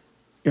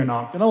 You're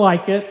not gonna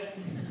like it,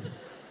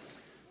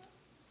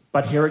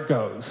 but here it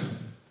goes.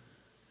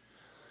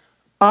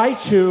 I,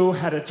 too,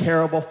 had a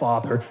terrible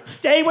father.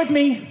 Stay with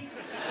me!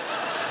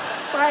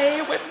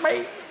 Stay with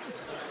me.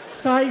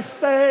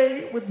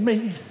 Stay with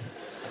me.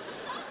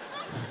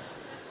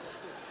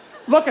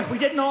 Look, if we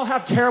didn't all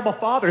have terrible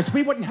fathers,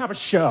 we wouldn't have a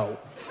show.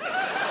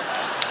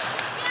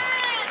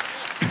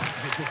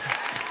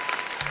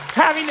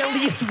 Having at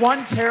least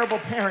one terrible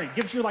parent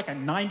gives you like a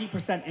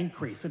 90%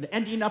 increase in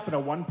ending up in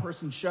a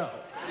 1-person show.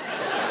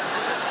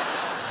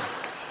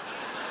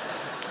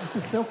 This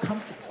is so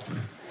comfortable.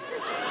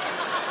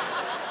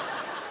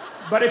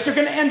 But if you're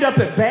gonna end up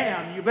at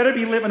BAM, you better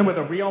be living with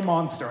a real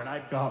monster, and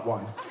I've got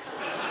one.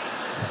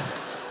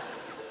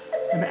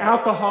 An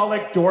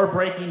alcoholic,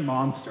 door-breaking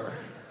monster.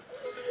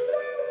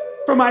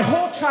 For my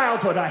whole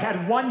childhood, I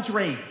had one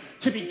dream: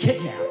 to be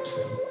kidnapped.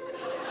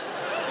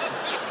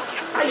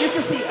 I used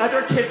to see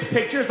other kids'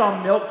 pictures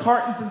on milk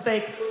cartons and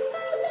think,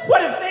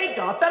 what have they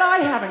got that I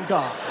haven't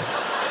got?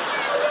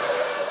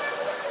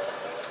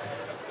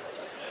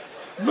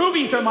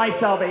 Movies are my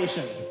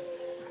salvation.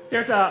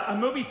 There's a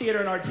movie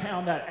theater in our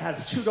town that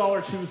has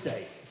 $2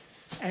 Tuesday.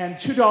 And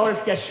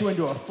 $2 gets you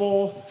into a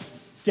full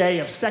day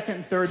of second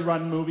and third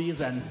run movies.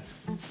 And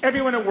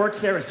everyone that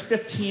works there is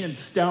 15 and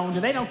stoned.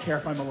 And they don't care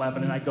if I'm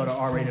 11 and I go to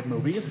R-rated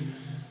movies.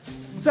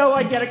 So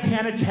I get a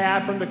can of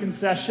Tab from the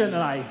concession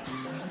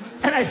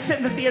and I sit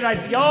in the theater and I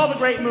see all the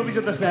great movies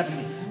of the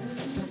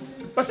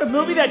 70s. But the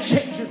movie that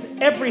changes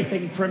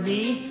everything for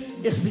me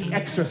is The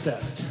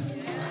Exorcist.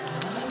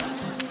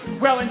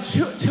 Well,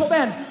 until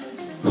then,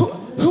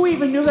 who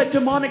even knew that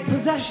demonic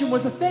possession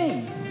was a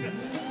thing?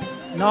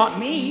 Not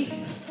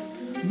me.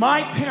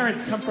 My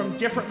parents come from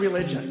different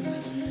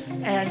religions,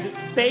 and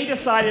they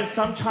decided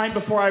sometime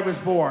before I was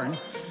born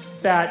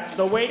that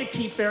the way to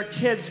keep their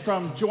kids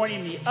from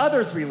joining the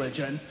other's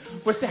religion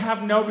was to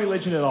have no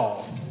religion at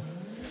all.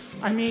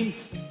 I mean,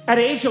 at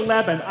age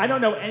 11, I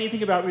don't know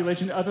anything about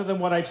religion other than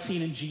what I've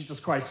seen in Jesus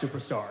Christ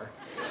Superstar,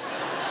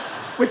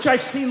 which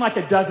I've seen like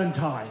a dozen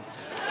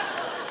times.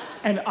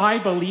 And I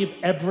believe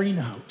every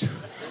note.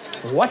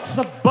 What's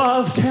the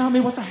buzz? Tell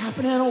me what's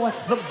happening.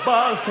 What's the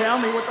buzz? Tell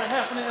me what's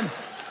happening.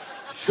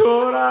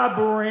 Should I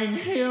bring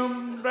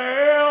him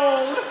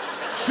down?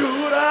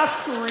 Should I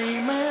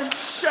scream and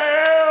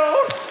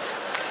shout?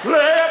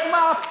 Let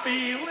my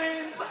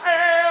feelings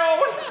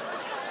out.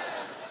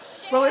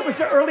 Well, it was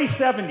the early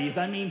 70s.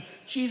 I mean,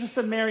 Jesus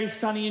and Mary,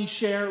 Sonny and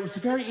Cher, it was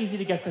very easy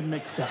to get them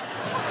mixed up.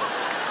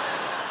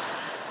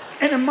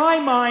 And in my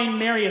mind,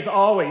 Mary is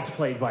always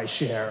played by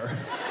Cher.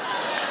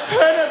 And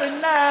every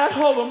night,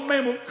 all the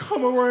men will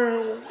come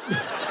around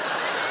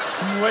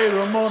and lay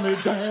their money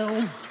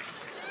down.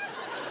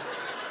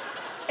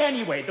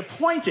 Anyway, the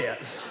point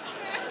is,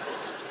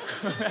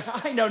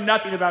 I know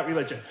nothing about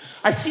religion.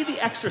 I see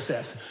The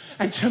Exorcist,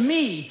 and to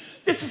me,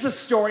 this is a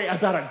story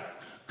about a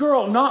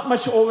girl not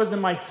much older than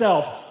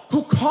myself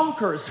who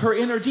conquers her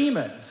inner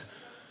demons.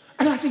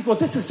 And I think, well,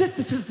 this is it.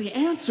 This is the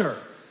answer.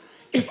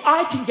 If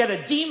I can get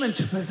a demon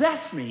to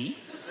possess me,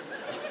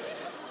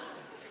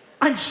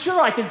 I'm sure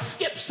I can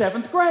skip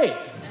 7th grade.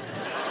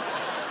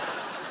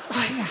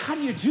 How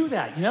do you do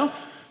that, you know?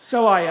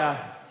 So I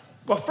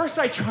Well, first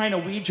I try a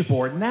Ouija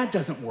board, and that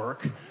doesn't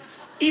work.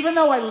 Even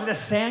though I lit a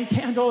sand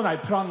candle and I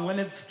put on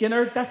Lynyrd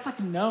Skynyrd, that's like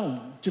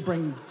known to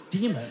bring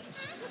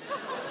demons.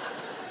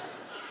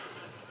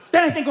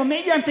 Then I think, well,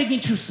 maybe I'm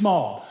thinking too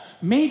small.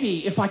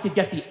 Maybe if I could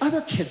get the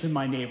other kids in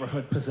my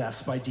neighborhood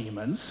possessed by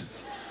demons,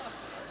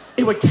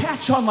 it would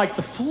catch on like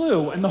the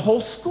flu and the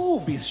whole school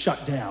would be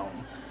shut down.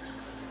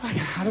 Like,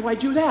 how do I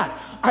do that?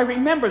 I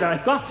remember that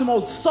I've got some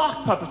old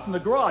sock puppets in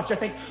the garage. I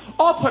think,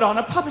 I'll put on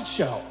a puppet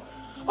show.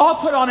 I'll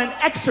put on an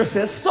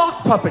Exorcist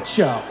sock puppet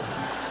show.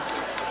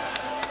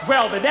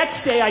 Well, the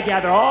next day I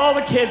gather all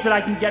the kids that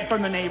I can get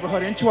from the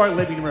neighborhood into our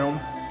living room.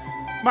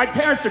 My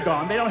parents are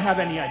gone. They don't have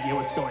any idea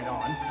what's going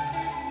on.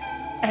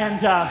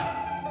 And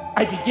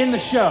I begin the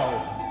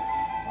show.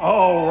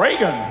 Oh,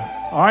 Reagan,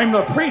 I'm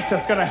the priest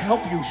that's going to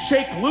help you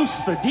shake loose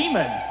the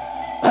demon.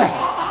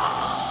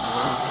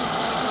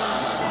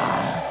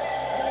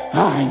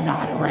 I'm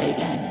not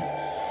Reagan.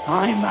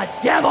 I'm the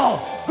devil.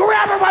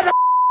 Grab her by the...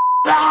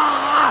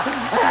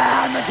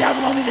 I'm the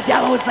devil. Only the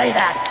devil would say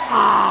that.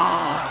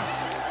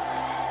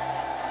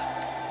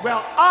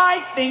 Well,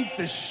 I think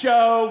the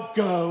show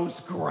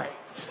goes great.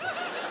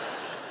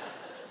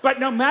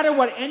 But no matter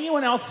what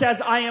anyone else says,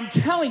 I am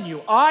telling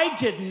you, I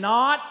did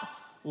not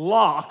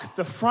lock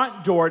the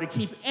front door to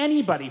keep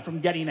anybody from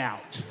getting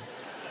out.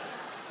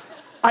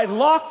 I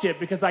locked it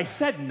because I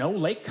said no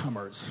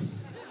latecomers.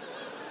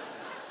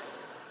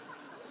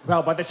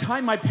 Well, by the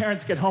time my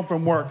parents get home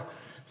from work,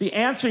 the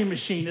answering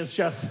machine is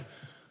just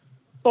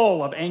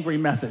full of angry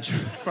messages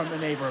from the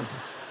neighbors.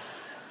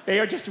 They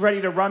are just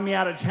ready to run me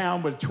out of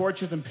town with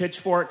torches and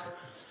pitchforks.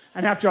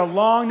 And after a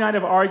long night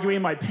of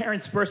arguing, my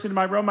parents burst into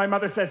my room. My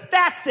mother says,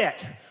 "That's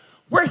it.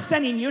 We're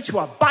sending you to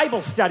a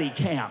Bible study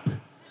camp."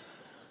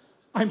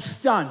 I'm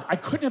stunned. I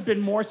couldn't have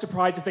been more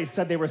surprised if they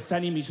said they were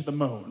sending me to the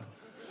moon.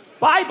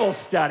 Bible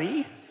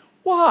study?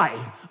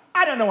 Why?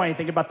 I don't know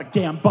anything about the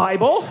damn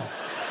Bible.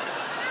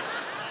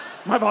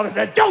 My father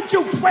says, "Don't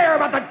you swear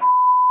about the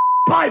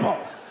Bible.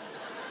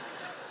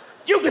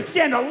 You could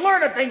stand to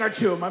learn a thing or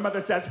two." My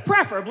mother says,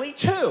 "Preferably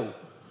two."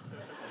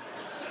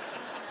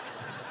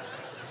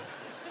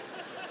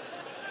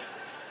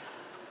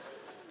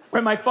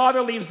 When my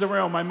father leaves the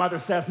room, my mother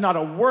says, "Not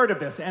a word of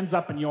this ends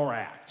up in your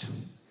act."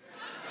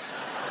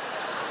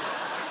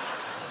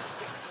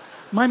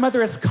 My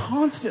mother is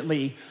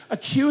constantly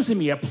accusing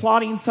me of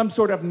plotting some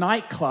sort of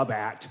nightclub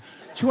act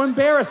to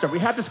embarrass her. We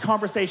have this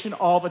conversation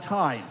all the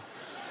time.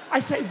 I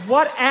say,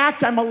 "What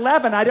act? I'm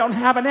 11. I don't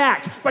have an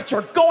act." "But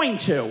you're going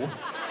to.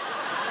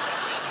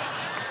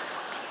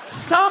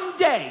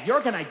 Someday,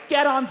 you're going to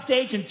get on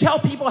stage and tell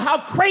people how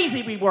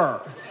crazy we were."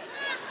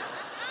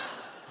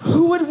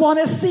 Who would want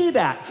to see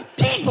that?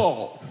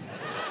 People.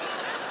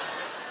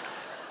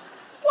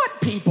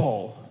 What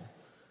people?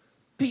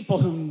 People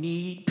who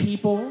need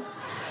people.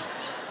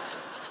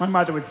 My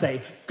mother would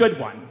say, "Good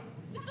one.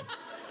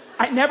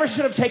 I never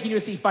should have taken you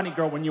to see Funny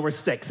Girl when you were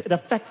 6. It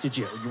affected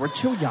you. You were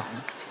too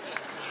young.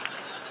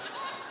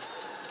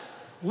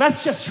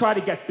 Let's just try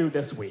to get through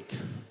this week."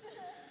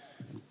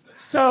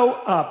 So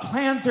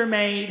plans are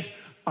made.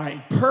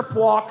 I perp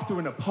walk through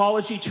an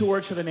apology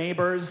tour to the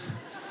neighbors.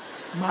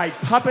 My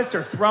puppets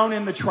are thrown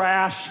in the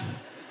trash.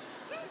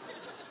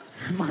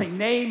 My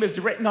name is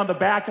written on the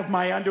back of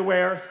my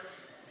underwear.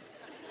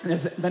 And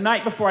the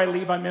night before I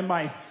leave, I'm in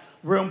my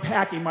room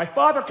packing. My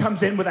father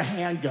comes in with a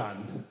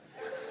handgun.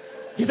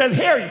 He says,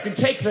 "Here, you can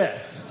take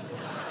this."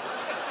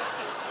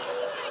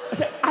 I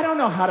said, "I don't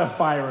know how to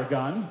fire a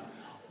gun."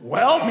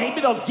 "Well,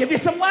 maybe they'll give you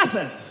some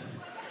lessons.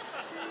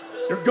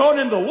 You're going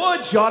into the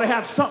woods, you ought to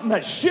have something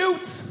that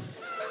shoots.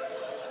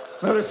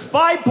 Well, there's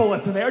 5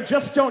 bullets in there,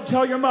 just don't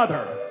tell your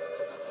mother."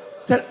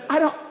 I said,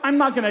 I'm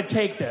not gonna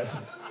take this.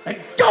 And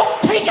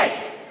don't take it!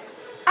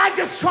 I'm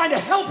just trying to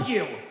help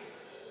you.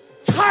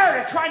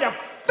 Tired of trying to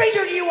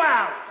figure you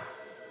out.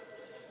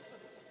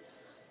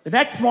 The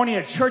next morning,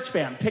 a church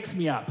van picks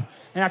me up,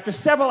 and after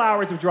several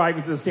hours of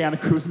driving through the Santa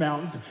Cruz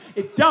Mountains,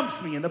 it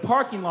dumps me in the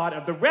parking lot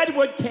of the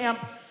Redwood Camp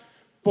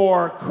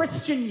for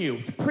Christian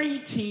Youth,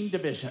 Pre-Teen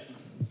Division.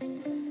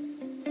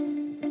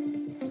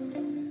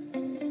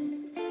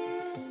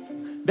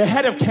 The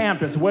head of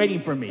camp is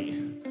waiting for me.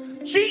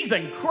 "Cheese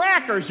and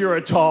crackers, you're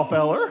a tall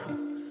feller.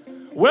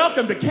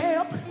 Welcome to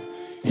camp.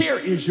 Here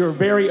is your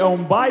very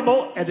own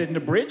Bible, edited and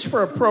abridged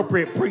for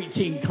appropriate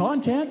preteen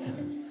content.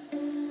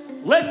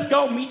 Let's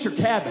go meet your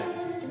cabin."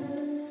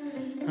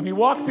 And we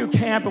walk through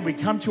camp and we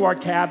come to our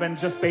cabin,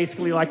 just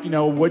basically like,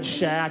 a wood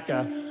shack,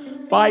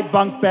 5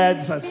 bunk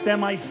beds, a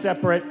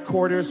semi-separate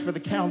quarters for the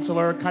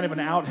counselor, kind of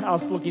an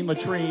outhouse-looking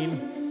latrine.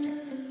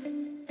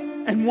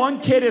 And one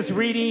kid is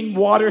reading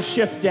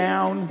Watership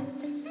Down.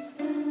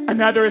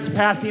 Another is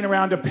passing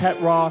around a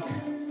pet rock.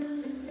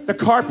 The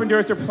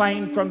Carpenters are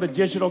playing from the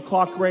digital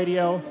clock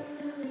radio.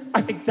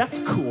 I think that's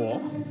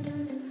cool.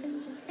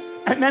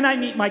 And then I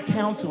meet my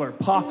counselor,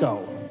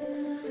 Paco.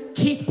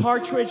 Keith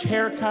Partridge,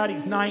 haircut,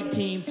 he's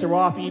 19,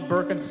 Serapi,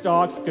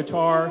 Birkenstocks,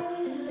 guitar,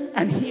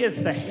 and he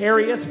is the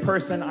hairiest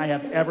person I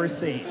have ever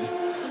seen.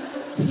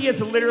 He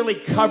is literally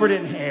covered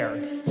in hair.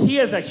 He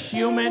is a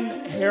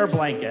human hair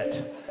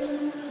blanket.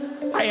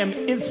 I am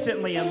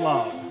instantly in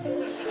love.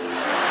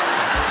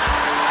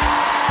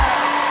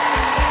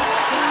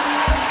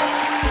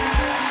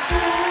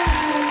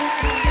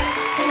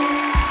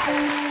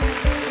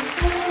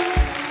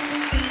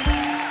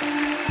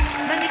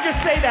 Let me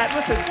just say that.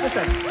 Listen.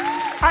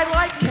 I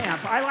like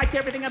camp. I like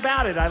everything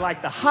about it. I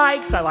like the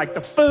hikes. I like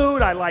the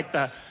food. I like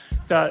the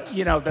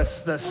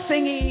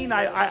singing.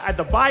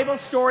 The Bible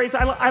stories.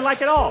 I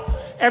like it all.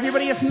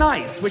 Everybody is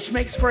nice, which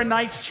makes for a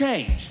nice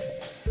change.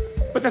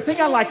 But the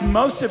thing I like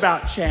most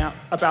about camp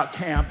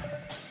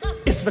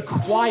is the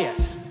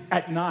quiet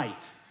at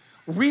night.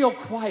 Real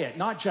quiet,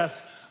 not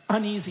just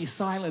uneasy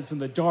silence in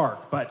the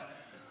dark, but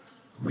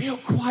real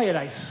quiet.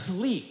 I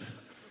sleep.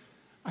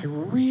 I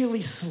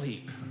really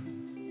sleep.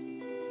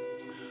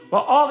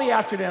 Well, all the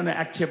afternoon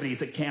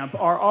activities at camp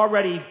are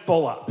already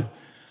full up,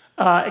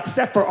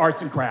 except for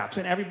arts and crafts.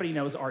 And everybody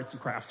knows arts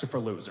and crafts are for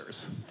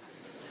losers.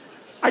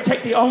 I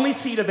take the only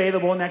seat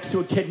available next to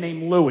a kid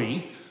named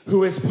Louie,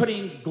 who is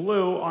putting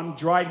glue on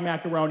dried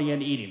macaroni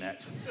and eating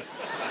it.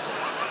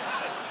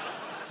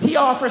 He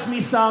offers me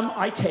some,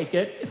 I take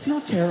it. It's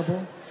not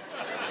terrible.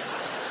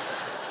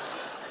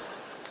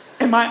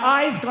 And my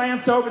eyes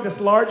glance over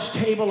this large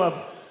table of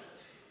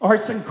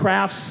arts and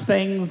crafts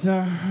things,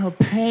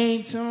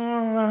 paint,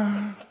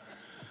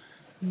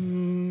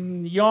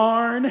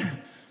 yarn,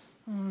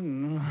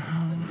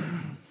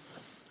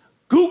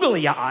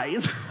 googly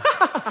eyes.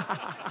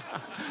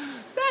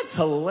 That's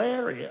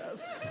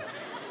hilarious.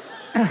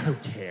 Who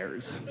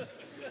cares?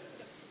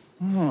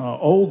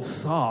 Old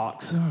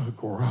socks,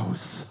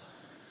 gross.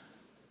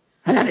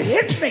 And then it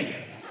hits me.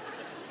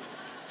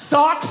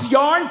 Socks,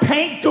 yarn,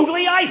 paint,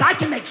 googly eyes. I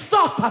can make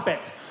sock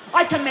puppets.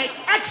 I can make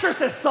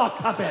exorcist sock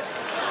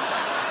puppets.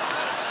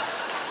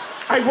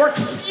 I work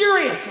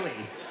furiously.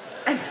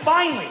 And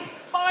finally,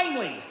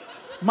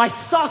 my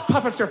sock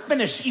puppets are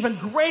finished, even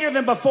greater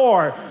than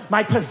before.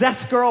 My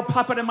possessed girl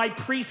puppet and my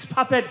priest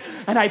puppet,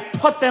 and I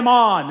put them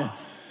on.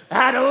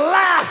 At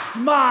last,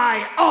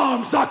 my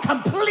arms are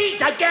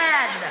complete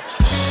again.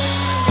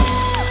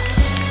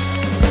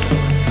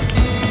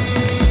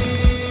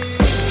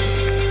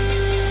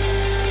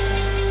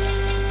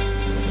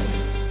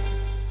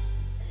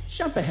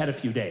 Jump ahead a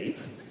few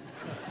days.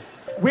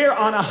 We're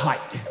on a hike,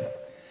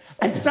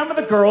 and some of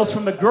the girls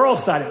from the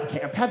girls' side of the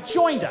camp have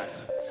joined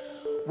us.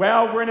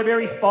 Well, we're in a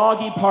very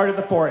foggy part of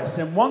the forest,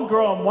 and one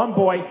girl and one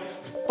boy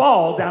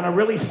fall down a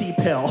really steep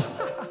hill.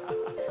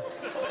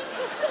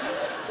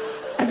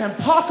 And then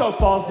Paco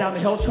falls down the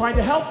hill trying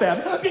to help them.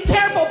 Be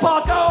careful,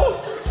 Paco!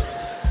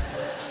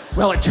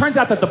 Well, it turns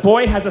out that the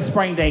boy has a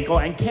sprained ankle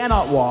and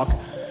cannot walk,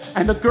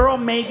 and the girl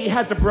maybe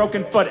has a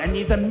broken foot and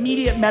needs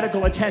immediate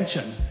medical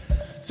attention.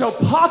 So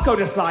Paco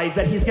decides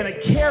that he's going to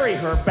carry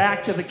her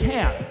back to the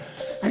camp.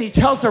 And he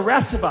tells the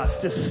rest of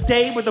us to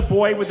stay with the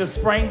boy with the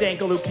sprained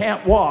ankle who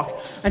can't walk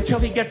until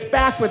he gets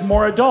back with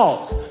more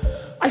adults.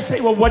 I say,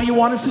 well, what do you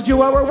want us to do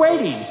while we're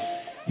waiting?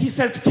 He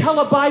says, tell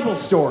a Bible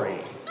story.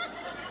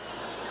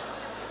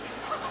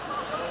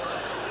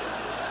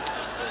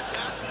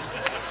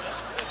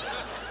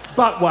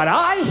 But what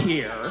I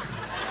hear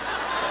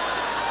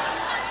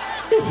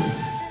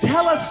is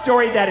tell a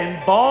story that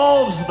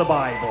involves the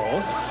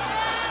Bible,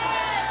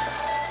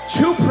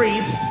 2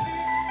 priests,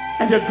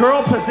 and a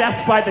girl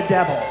possessed by the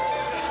devil.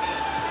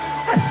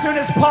 As soon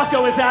as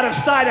Paco is out of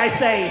sight, I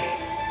say,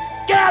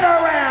 gather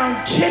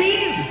around,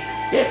 kiddies!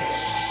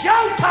 It's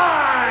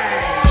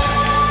showtime!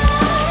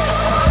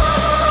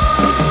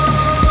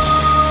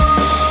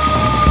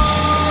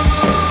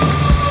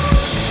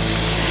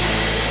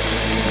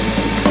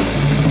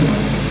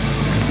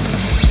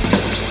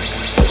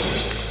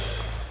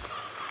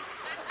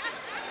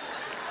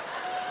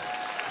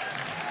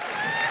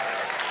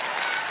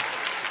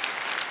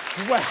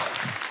 Well,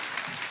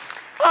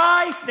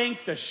 I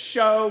think the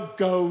show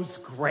goes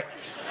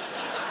great.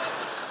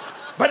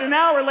 But an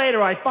hour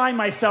later, I find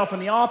myself in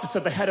the office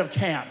of the head of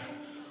camp.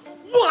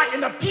 What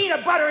in the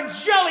peanut butter and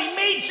jelly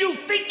made you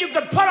think you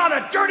could put on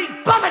a dirty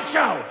puppet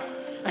show?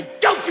 And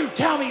don't you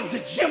tell me it was a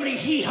Jiminy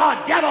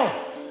Hee-Haw devil.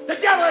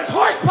 The devil is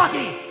Horse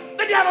Bucky.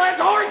 The devil is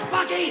Horse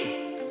Bucky.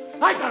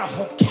 I've got a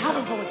whole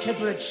cabin full of kids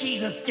with the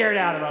Jesus scared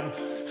out of them.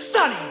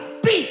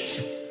 Sunny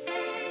beach.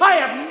 I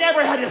have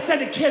never had to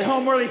send a kid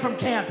home early from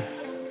camp,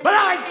 but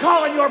I'm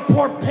calling your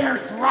poor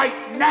parents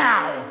right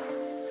now.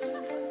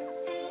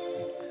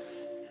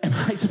 Am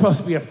I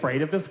supposed to be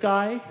afraid of this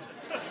guy?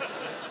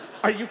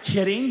 Are you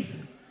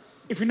kidding?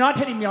 If you're not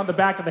hitting me on the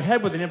back of the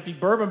head with an empty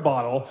bourbon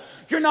bottle,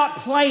 you're not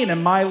playing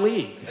in my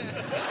league.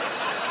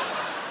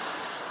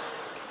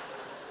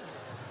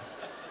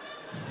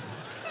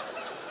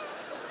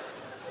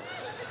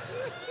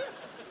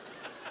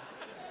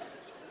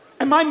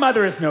 And my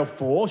mother is no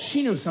fool.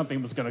 She knew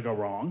something was going to go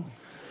wrong.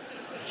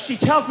 She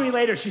tells me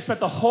later she spent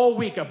the whole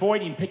week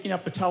avoiding picking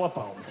up the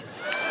telephone.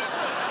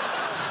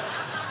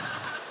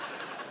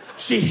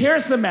 She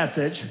hears the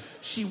message.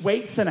 She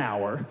waits an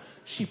hour.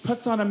 She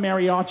puts on a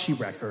mariachi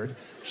record.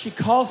 She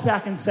calls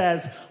back and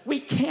says,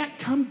 we can't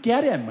come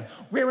get him.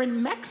 We're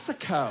in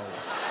Mexico.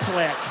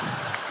 Click.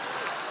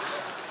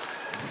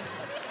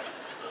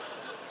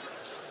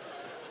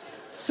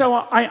 So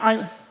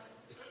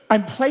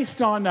I'm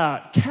placed on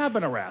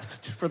cabin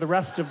arrest for the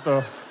rest of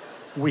the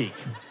week.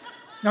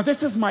 Now,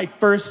 this is my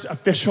first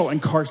official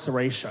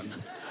incarceration.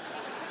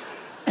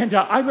 And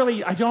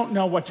I don't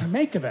know what to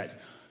make of it.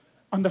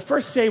 On the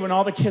first day when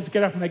all the kids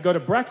get up and they go to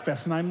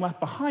breakfast and I'm left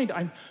behind,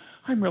 I'm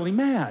really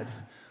mad.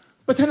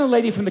 But then a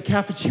lady from the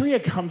cafeteria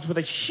comes with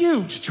a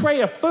huge tray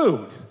of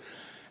food.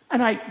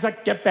 And I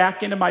get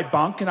back into my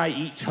bunk and I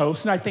eat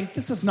toast and I think,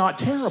 this is not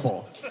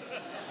terrible.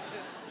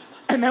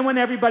 And then when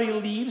everybody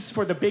leaves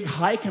for the big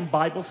hike and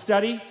Bible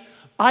study,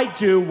 I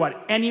do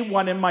what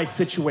anyone in my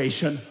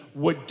situation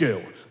would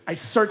do. I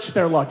search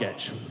their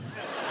luggage.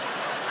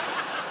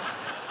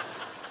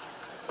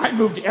 I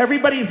moved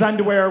everybody's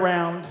underwear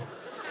around.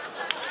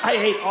 I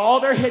ate all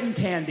their hidden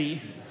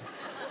candy.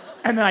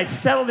 And then I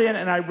settled in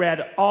and I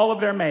read all of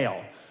their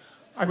mail.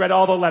 I read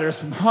all the letters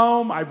from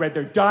home. I read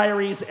their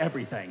diaries,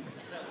 everything.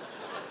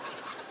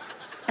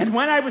 And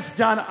when I was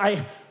done,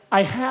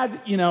 I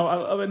had,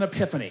 an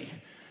epiphany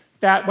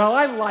that, while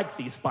I like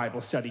these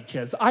Bible study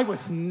kids, I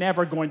was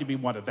never going to be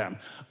one of them.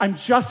 I'm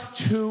just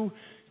too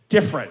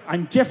different.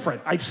 I'm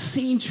different. I've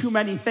seen too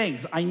many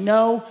things. I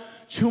know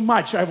too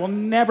much. I will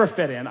never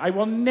fit in. I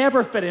will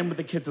never fit in with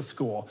the kids at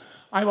school.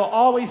 I will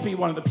always be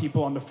one of the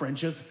people on the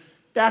fringes.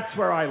 That's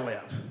where I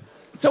live.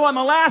 So on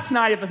the last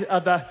night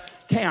of the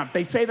camp,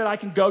 they say that I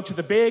can go to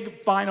the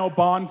big final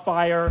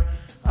bonfire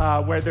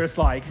where there's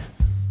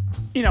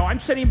I'm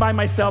sitting by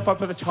myself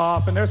up at the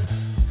top, and there's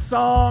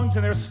songs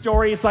and there's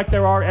stories like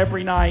there are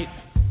every night.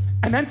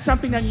 And then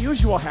something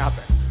unusual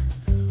happens.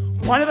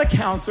 One of the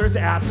counselors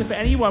asks if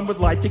anyone would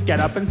like to get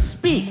up and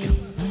speak.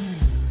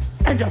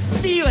 And a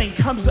feeling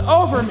comes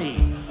over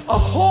me, a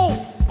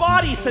whole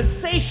body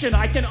sensation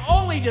I can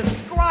only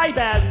describe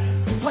as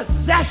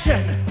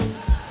possession.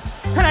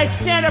 And I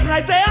stand up and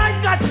I say,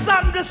 I've got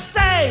something to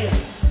say.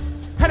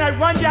 And I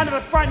run down to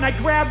the front and I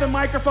grab the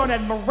microphone,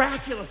 and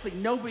miraculously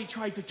nobody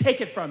tries to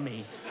take it from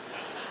me.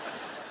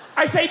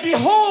 I say,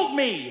 behold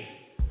me,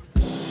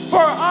 for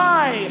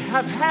I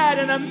have had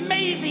an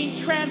amazing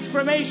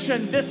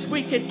transformation this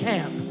week at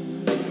camp.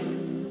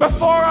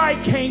 Before I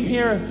came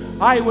here,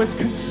 I was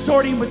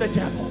consorting with the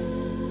devil.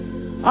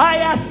 I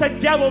asked the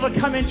devil to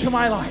come into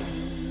my life.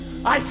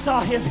 I saw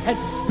his head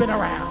spin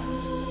around.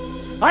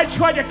 I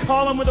tried to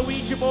call him with a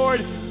Ouija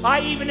board.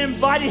 I even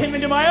invited him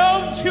into my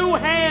own two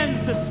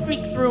hands to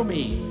speak through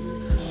me.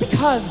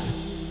 Because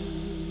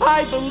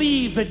I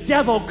believe the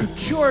devil could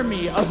cure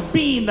me of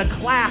being the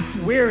class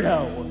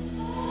weirdo.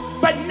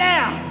 But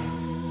now,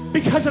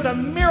 because of the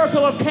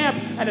miracle of camp,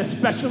 and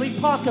especially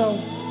Paco,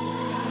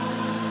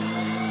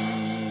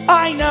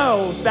 I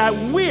know that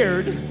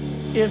weird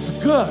is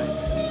good.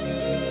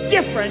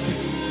 Different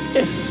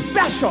is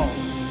special.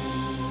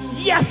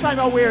 Yes, I'm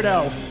a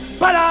weirdo,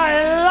 but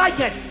I like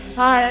it.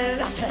 I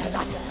like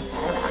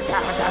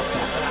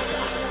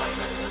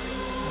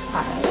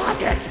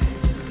it.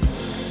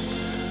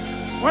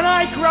 When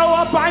I grow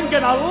up, I'm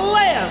gonna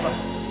live.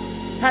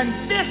 And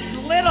this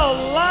little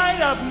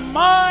light of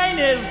mine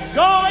is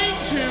going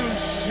to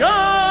shine.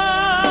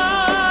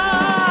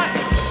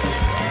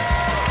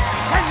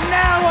 And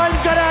now I'm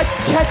gonna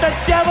get the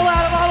devil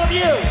out of all of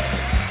you.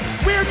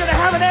 We're gonna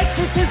have an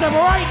exorcism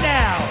right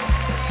now.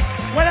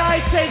 When I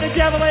say the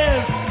devil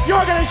is,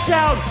 you're gonna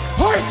shout,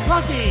 Horse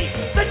Punky,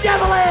 the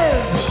devil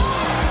is!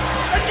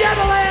 The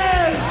devil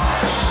is!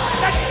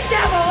 The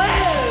devil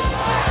is!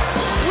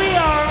 We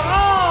are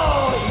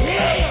all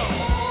healed!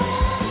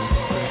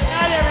 Good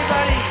night,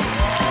 everybody.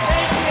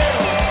 Thank you.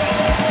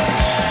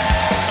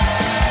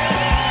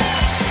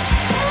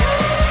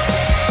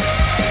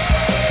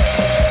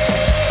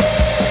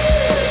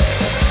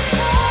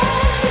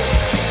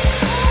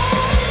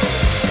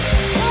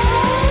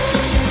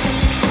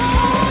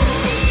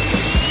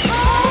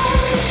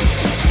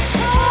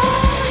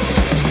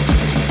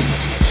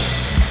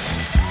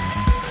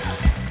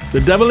 The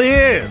devil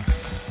is.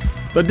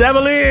 The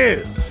devil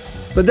is.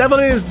 The devil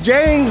is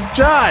James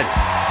Judd.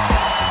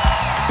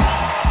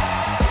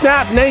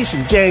 Snap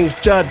Nation, James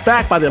Judd,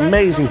 backed by the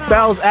amazing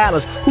Bells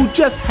Atlas, who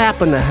just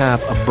happened to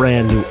have a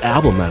brand new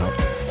album out.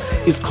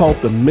 It's called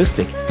The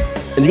Mystic,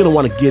 and you're going to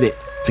want to get it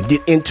to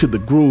get into the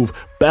groove.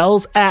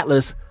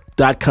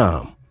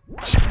 BellsAtlas.com.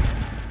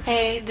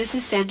 Hey, this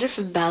is Sandra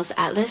from Bells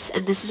Atlas,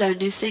 and this is our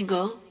new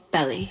single,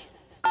 Belly.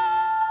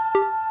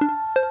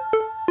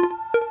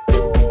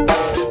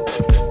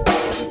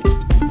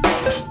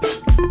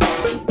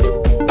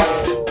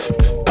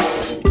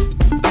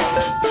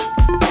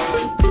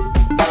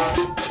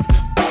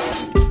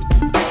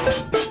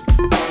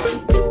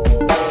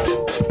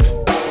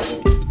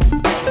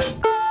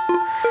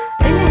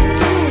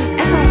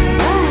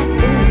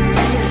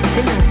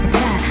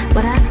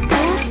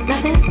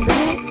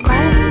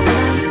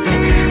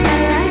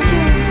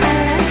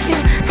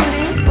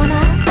 When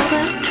I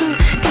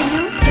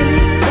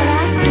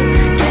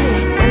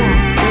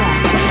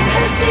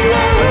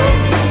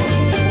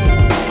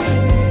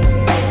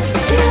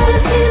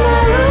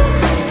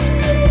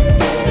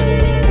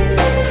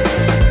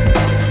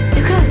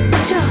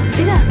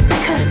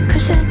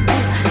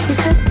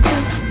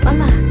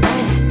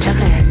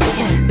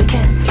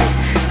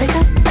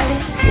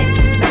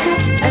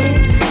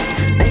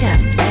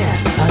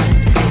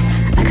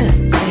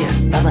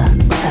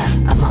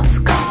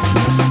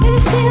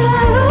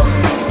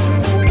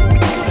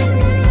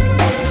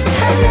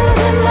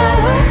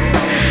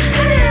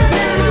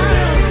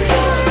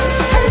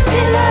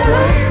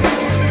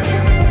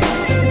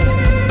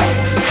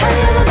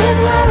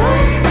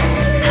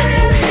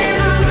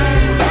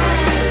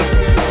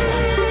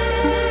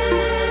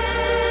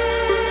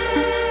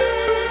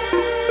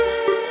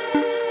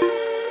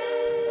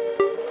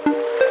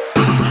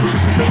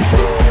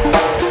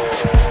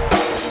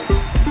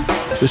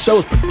The show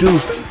is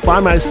produced by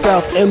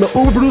myself and the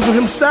Uber producer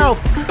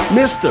himself,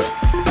 Mr.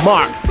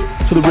 Mark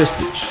to the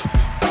Ristage.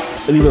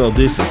 And even though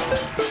this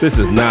is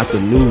not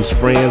the news,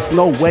 friends,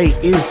 no way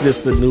is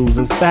this the news.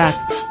 In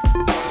fact,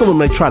 someone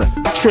may try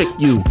to trick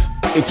you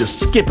into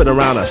skipping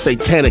around a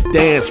satanic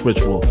dance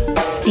ritual.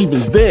 Even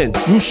then,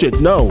 you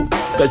should know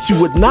that you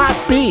would not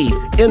be,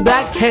 in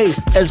that case,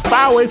 as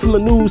far away from the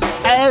news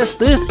as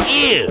this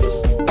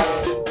is.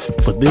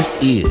 But this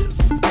is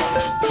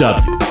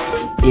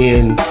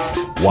WNYC.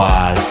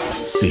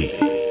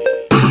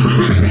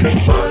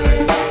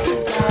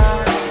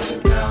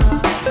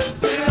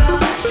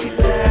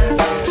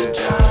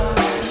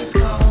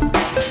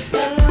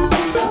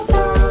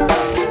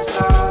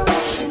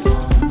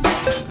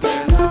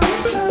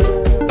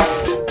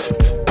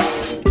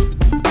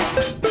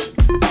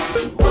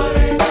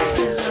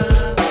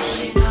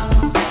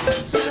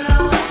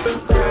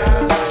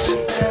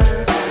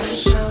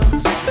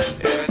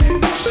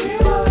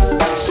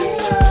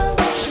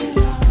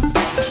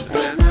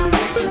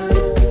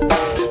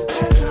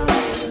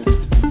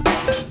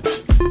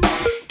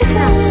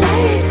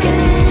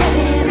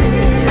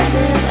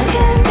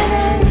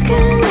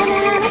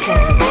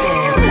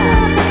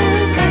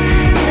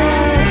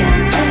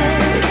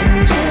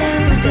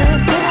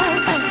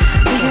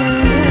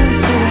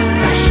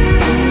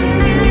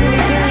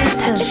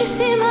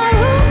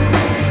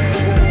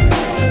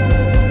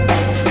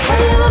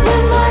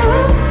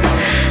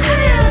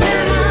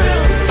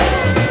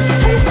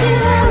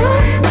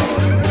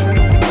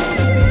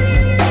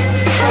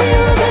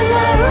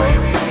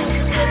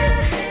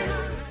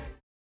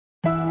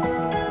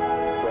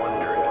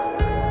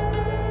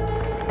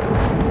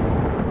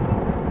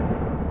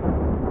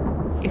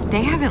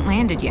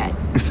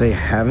 If they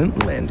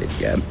haven't landed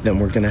yet, then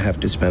we're going to have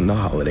to spend the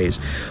holidays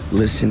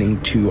listening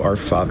to our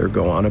father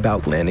go on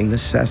about landing the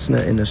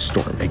Cessna in a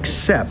storm,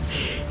 except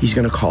he's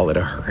going to call it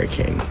a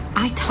hurricane.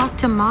 I talked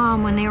to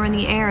Mom when they were in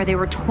the air. They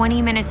were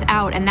 20 minutes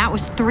out, and that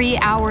was 3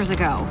 hours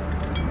ago.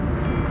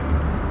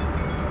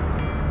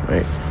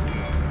 Right.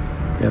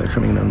 Yeah, they're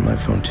coming in on my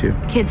phone, too.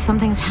 Kids,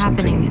 something's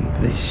happening.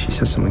 She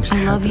says something's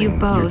happening. I love you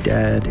both. Your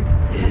dad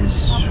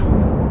is...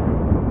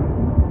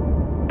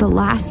 The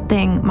last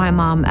thing my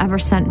mom ever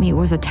sent me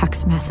was a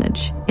text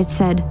message. It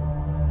said,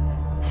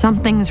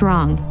 "Something's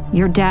wrong.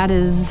 Your dad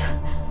is...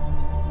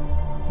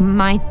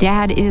 My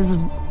dad is...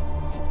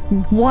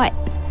 What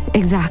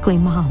exactly,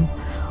 Mom?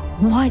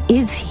 What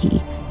is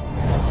he?"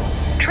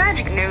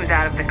 Tragic news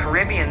out of the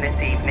Caribbean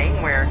this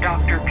evening, where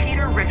Dr.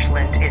 Peter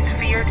Richland is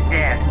feared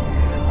dead.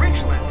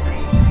 Richland...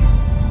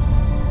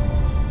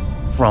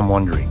 From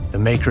Wondery, the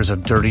makers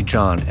of Dirty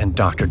John and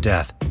Dr.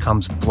 Death,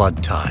 comes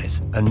Blood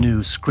Ties, a new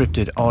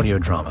scripted audio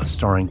drama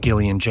starring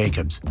Gillian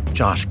Jacobs,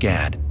 Josh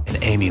Gad, and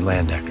Amy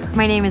Landecker.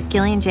 My name is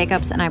Gillian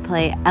Jacobs, and I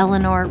play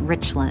Eleanor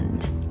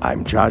Richland.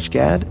 I'm Josh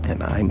Gad,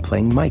 and I'm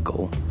playing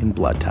Michael in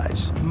Blood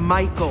Ties.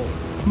 Michael!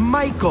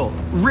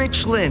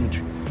 Richland!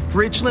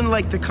 Richland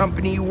like the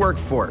company you work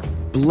for.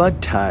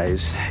 Blood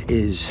Ties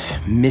is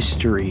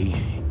mystery,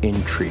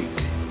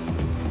 intrigue,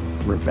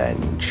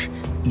 revenge.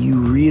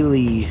 You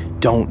really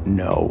don't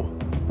know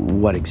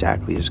what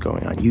exactly is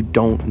going on. You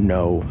don't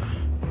know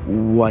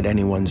what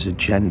anyone's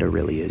agenda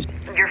really is.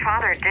 Your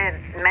father did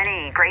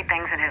many great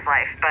things in his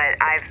life, but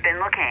I've been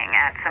looking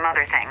at some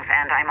other things,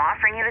 and I'm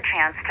offering you the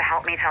chance to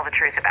help me tell the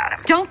truth about him.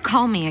 Don't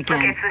call me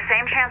again. Look, it's the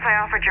same chance I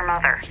offered your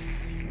mother.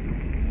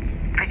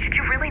 But did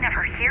you really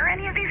never hear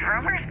any of these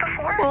rumors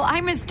before? Well,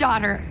 I'm his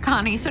daughter,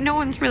 Connie, so no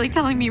one's really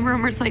telling me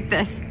rumors like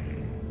this.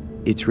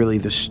 It's really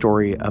the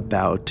story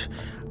about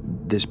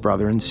this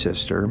brother and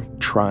sister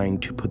trying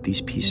to put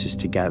these pieces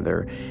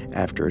together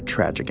after a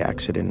tragic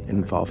accident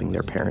involving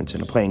their parents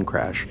in a plane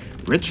crash.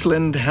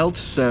 Richland Health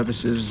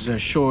Services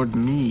assured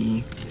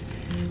me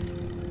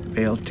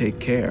they'll take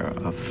care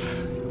of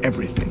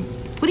everything.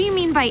 What do you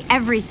mean by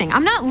everything?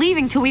 I'm not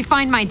leaving till we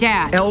find my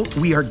dad. Elle,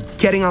 we are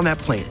getting on that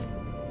plane.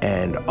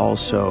 And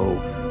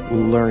also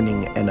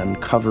learning and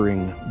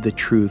uncovering the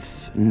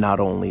truth, not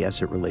only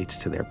as it relates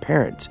to their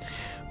parents,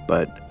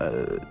 but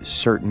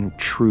certain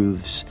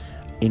truths,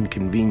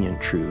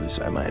 inconvenient truths,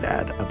 I might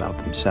add, about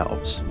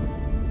themselves.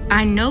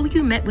 I know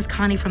you met with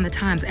Connie from the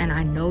Times, and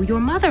I know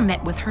your mother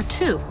met with her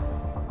too.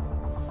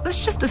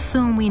 Let's just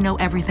assume we know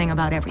everything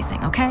about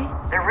everything, okay?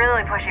 They're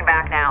really pushing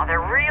back now.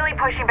 They're really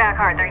pushing back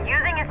hard. They're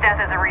using his death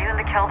as a reason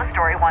to kill the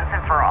story once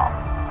and for all.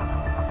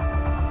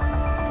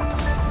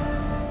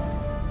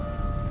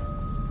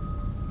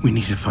 We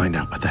need to find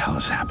out what the hell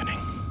is happening.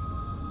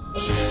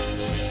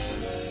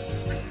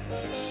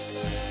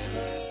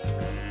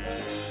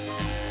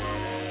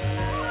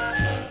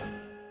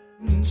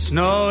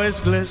 Snow is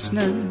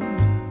glistening,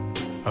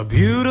 a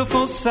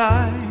beautiful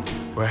sight.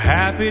 We're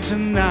happy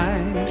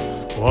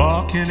tonight,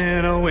 walking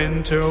in a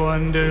winter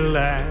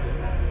wonderland.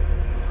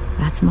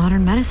 That's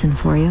modern medicine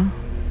for you.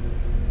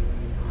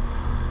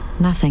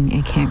 Nothing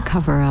it can't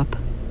cover up.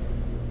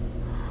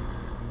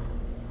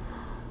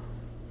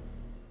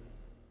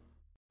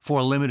 For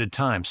a limited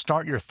time,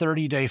 start your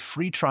 30-day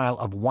free trial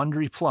of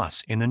Wondery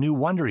Plus in the new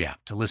Wondery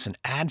app to listen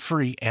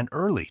ad-free and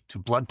early to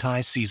Blood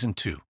Ties Season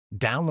 2.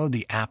 Download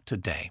the app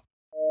today.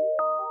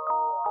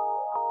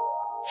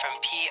 From